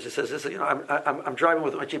Cleveland afterwards. He says, I'm driving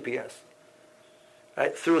with my GPS.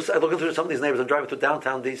 Right? I'm looking through some of these neighborhoods. I'm driving through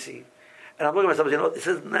downtown DC. And I'm looking at myself, this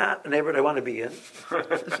is not a neighborhood I want to be in.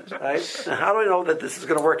 Right? And how do I know that this is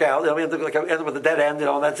going to work out? I end up with a dead end,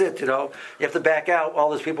 and that's it. You have to back out. All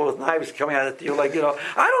these people with knives coming at you, I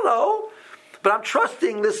don't know. But I'm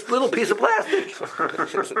trusting this little piece of plastic. So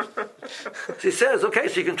he says, okay,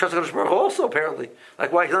 so you can trust HaKadosh Baruch Hu also, apparently.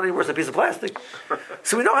 Like, why? He's not any worse than a piece of plastic.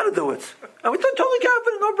 So we know how to do it. And we're totally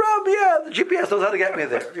confident, no problem. Yeah, the GPS knows how to get me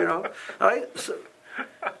there, All right? So,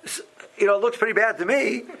 it looks pretty bad to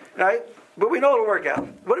me, right? But we know it'll work out.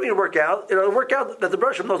 What do you mean work out? It'll work out that the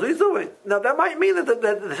Bershom knows what he's doing. Now, that might mean that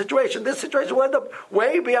this situation will end up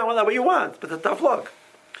way beyond what you want. But it's tough luck.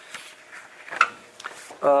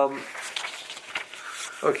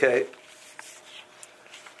 Okay.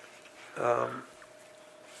 So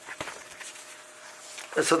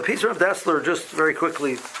the piece of Dessler, just very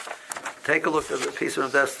quickly, take a look at the piece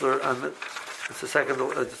of Dessler. It's the second.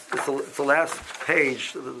 It's the last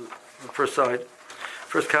page, the first side,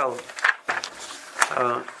 first column.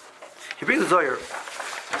 He brings the Zohar.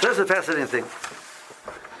 So that's a fascinating thing.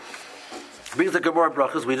 He brings the Gemara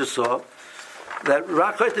Brachas we just saw. That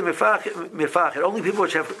only people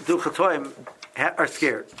which have to do Chatoim are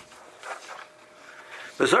scared.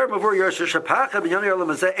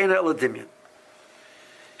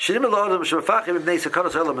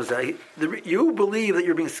 You believe that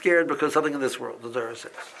you're being scared because of something in this world, the Zohar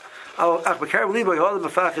says. But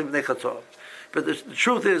the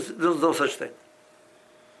truth is, there's no such thing.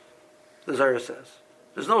 The Zohar says.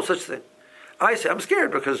 There's no such thing. I say, I'm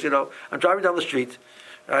scared because, I'm driving down the street,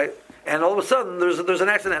 right? And all of a sudden, there's an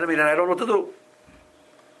accident ahead of me and I don't know what to do.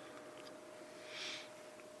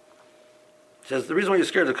 He says, the reason why you're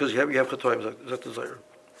scared is because you have chatoim. That's the Zohar.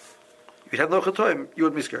 If you had no chatoim, you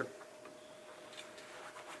would be scared.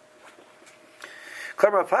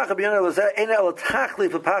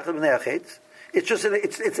 It's just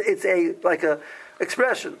it's a like a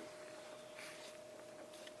expression.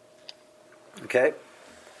 Okay.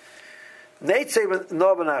 Let's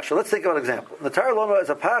think of an example.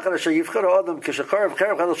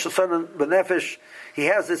 He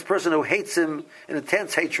has this person who hates him in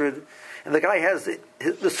intense hatred, and the guy has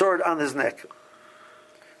the sword on his neck.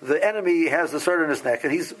 The enemy has the sword on his neck,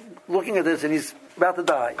 and he's looking at this, and he's about to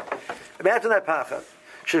die. Imagine that pacha.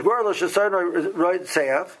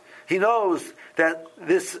 He knows that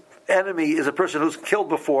this enemy is a person who's killed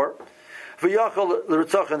before. But he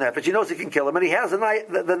knows he can kill him, and he has the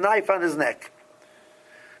knife on his neck.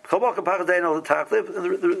 And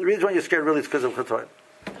the reason why you're scared really is because of Chatoim.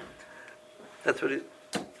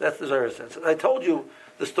 That's the Zohar says. I told you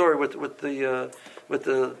the story with the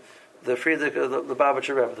Friedrich, the Babich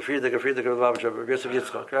Rebbe, the Friedrich of the Babich Rebbe, Yosef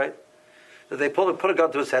Yitzchak, right? That they put a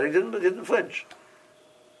gun to his head. He didn't flinch.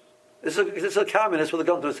 This is a communist with a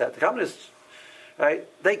gun to his head. The communists, right?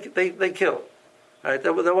 They kill. Right?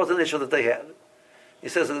 That wasn't an issue that they had. He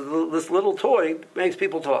says this little toy makes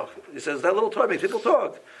people talk. He says that little toy makes people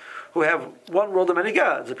talk, who have one world and many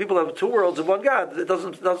gods. If people have two worlds and one God, it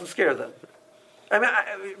doesn't scare them. I mean,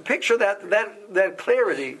 picture that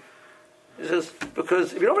clarity. He says,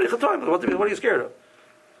 because if you don't have any chatoim, what are you scared of?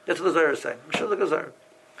 That's what the Zohar is saying. Show the Zohar.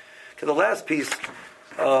 Okay, the last piece.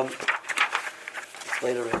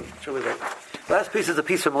 Later, surely later. Last piece is a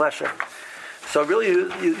piece from Leshem. So really,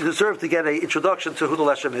 you deserve to get an introduction to who the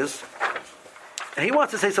Leshem is. And he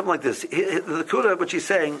wants to say something like this. The Kuda, which he's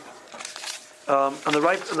saying on the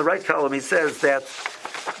right column, he says that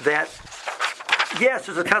yes,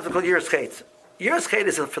 there's a concept called Yiras Chet. Yiras Chet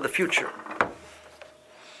is for the future.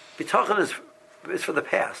 Bitachon is for the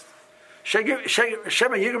past. Shema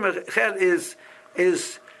Yigrim Eched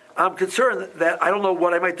is I'm concerned that I don't know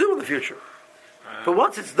what I might do in the future. But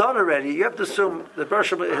once it's done already, you have to assume the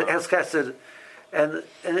Bereshit has chesed, and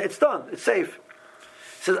it's done. It's safe.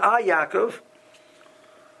 He says, Yaakov.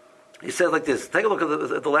 He says like this. Take a look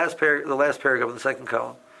at the last paragraph in the second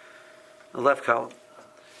column, the left column.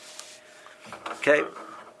 Okay.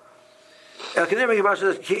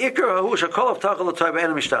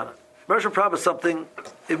 Bereshit promised something.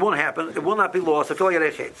 It won't happen. It will not be lost. I feel like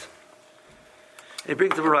it hates. He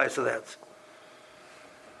brings the variety to that.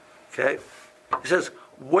 Okay. He says,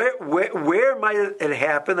 where might it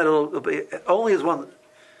happen that it'll be only as one?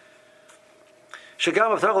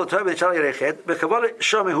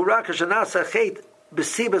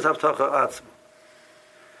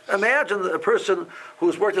 Imagine a person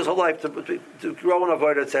who's worked his whole life to grow and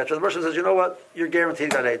avoid, etc. The person says, you know what, you're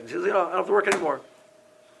guaranteed God Eden. He says, I don't have to work anymore.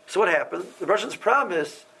 So what happened? The person's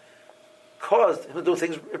promise caused him to do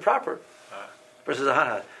things improper. The person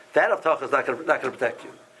says, that avtacha is not going to protect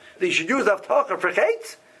you. You should use avtacha for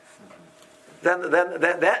chait. Then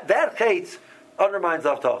that chait undermines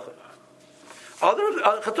avtacha. Other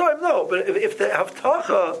chatoim, no, but if the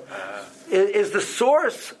avtacha is the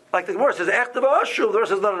source, like the Gemara says, echtav ashuv, the Gemara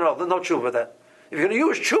says no, there's no tshuva then. If you're going to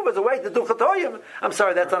use tshuva as a way to do chatoim, I'm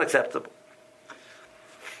sorry, that's unacceptable.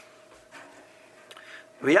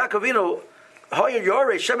 V'Yaakovinu Hoyer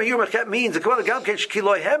Yoreh Shema Yirmachet means the Kavanah Gamken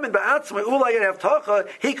Shkiloi Hemen Ba'atzma Ulay Yer Avtacha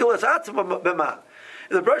Hikulas Atzma B'ma.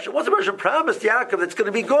 Once the Bereshit promised Yaakov that's going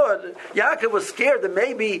to be good, Yaakov was scared that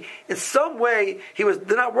maybe in some way he did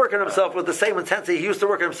not work on himself with the same intensity he used to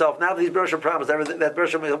work on himself. Now that he's Bereshit promised everything, that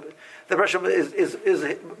Bereshit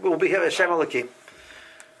will be Hashem Elokim.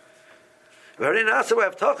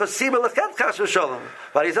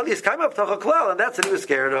 But he's at least kind of Avtacha Klal, and that's what he was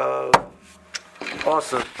scared of.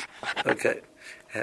 Awesome. Okay.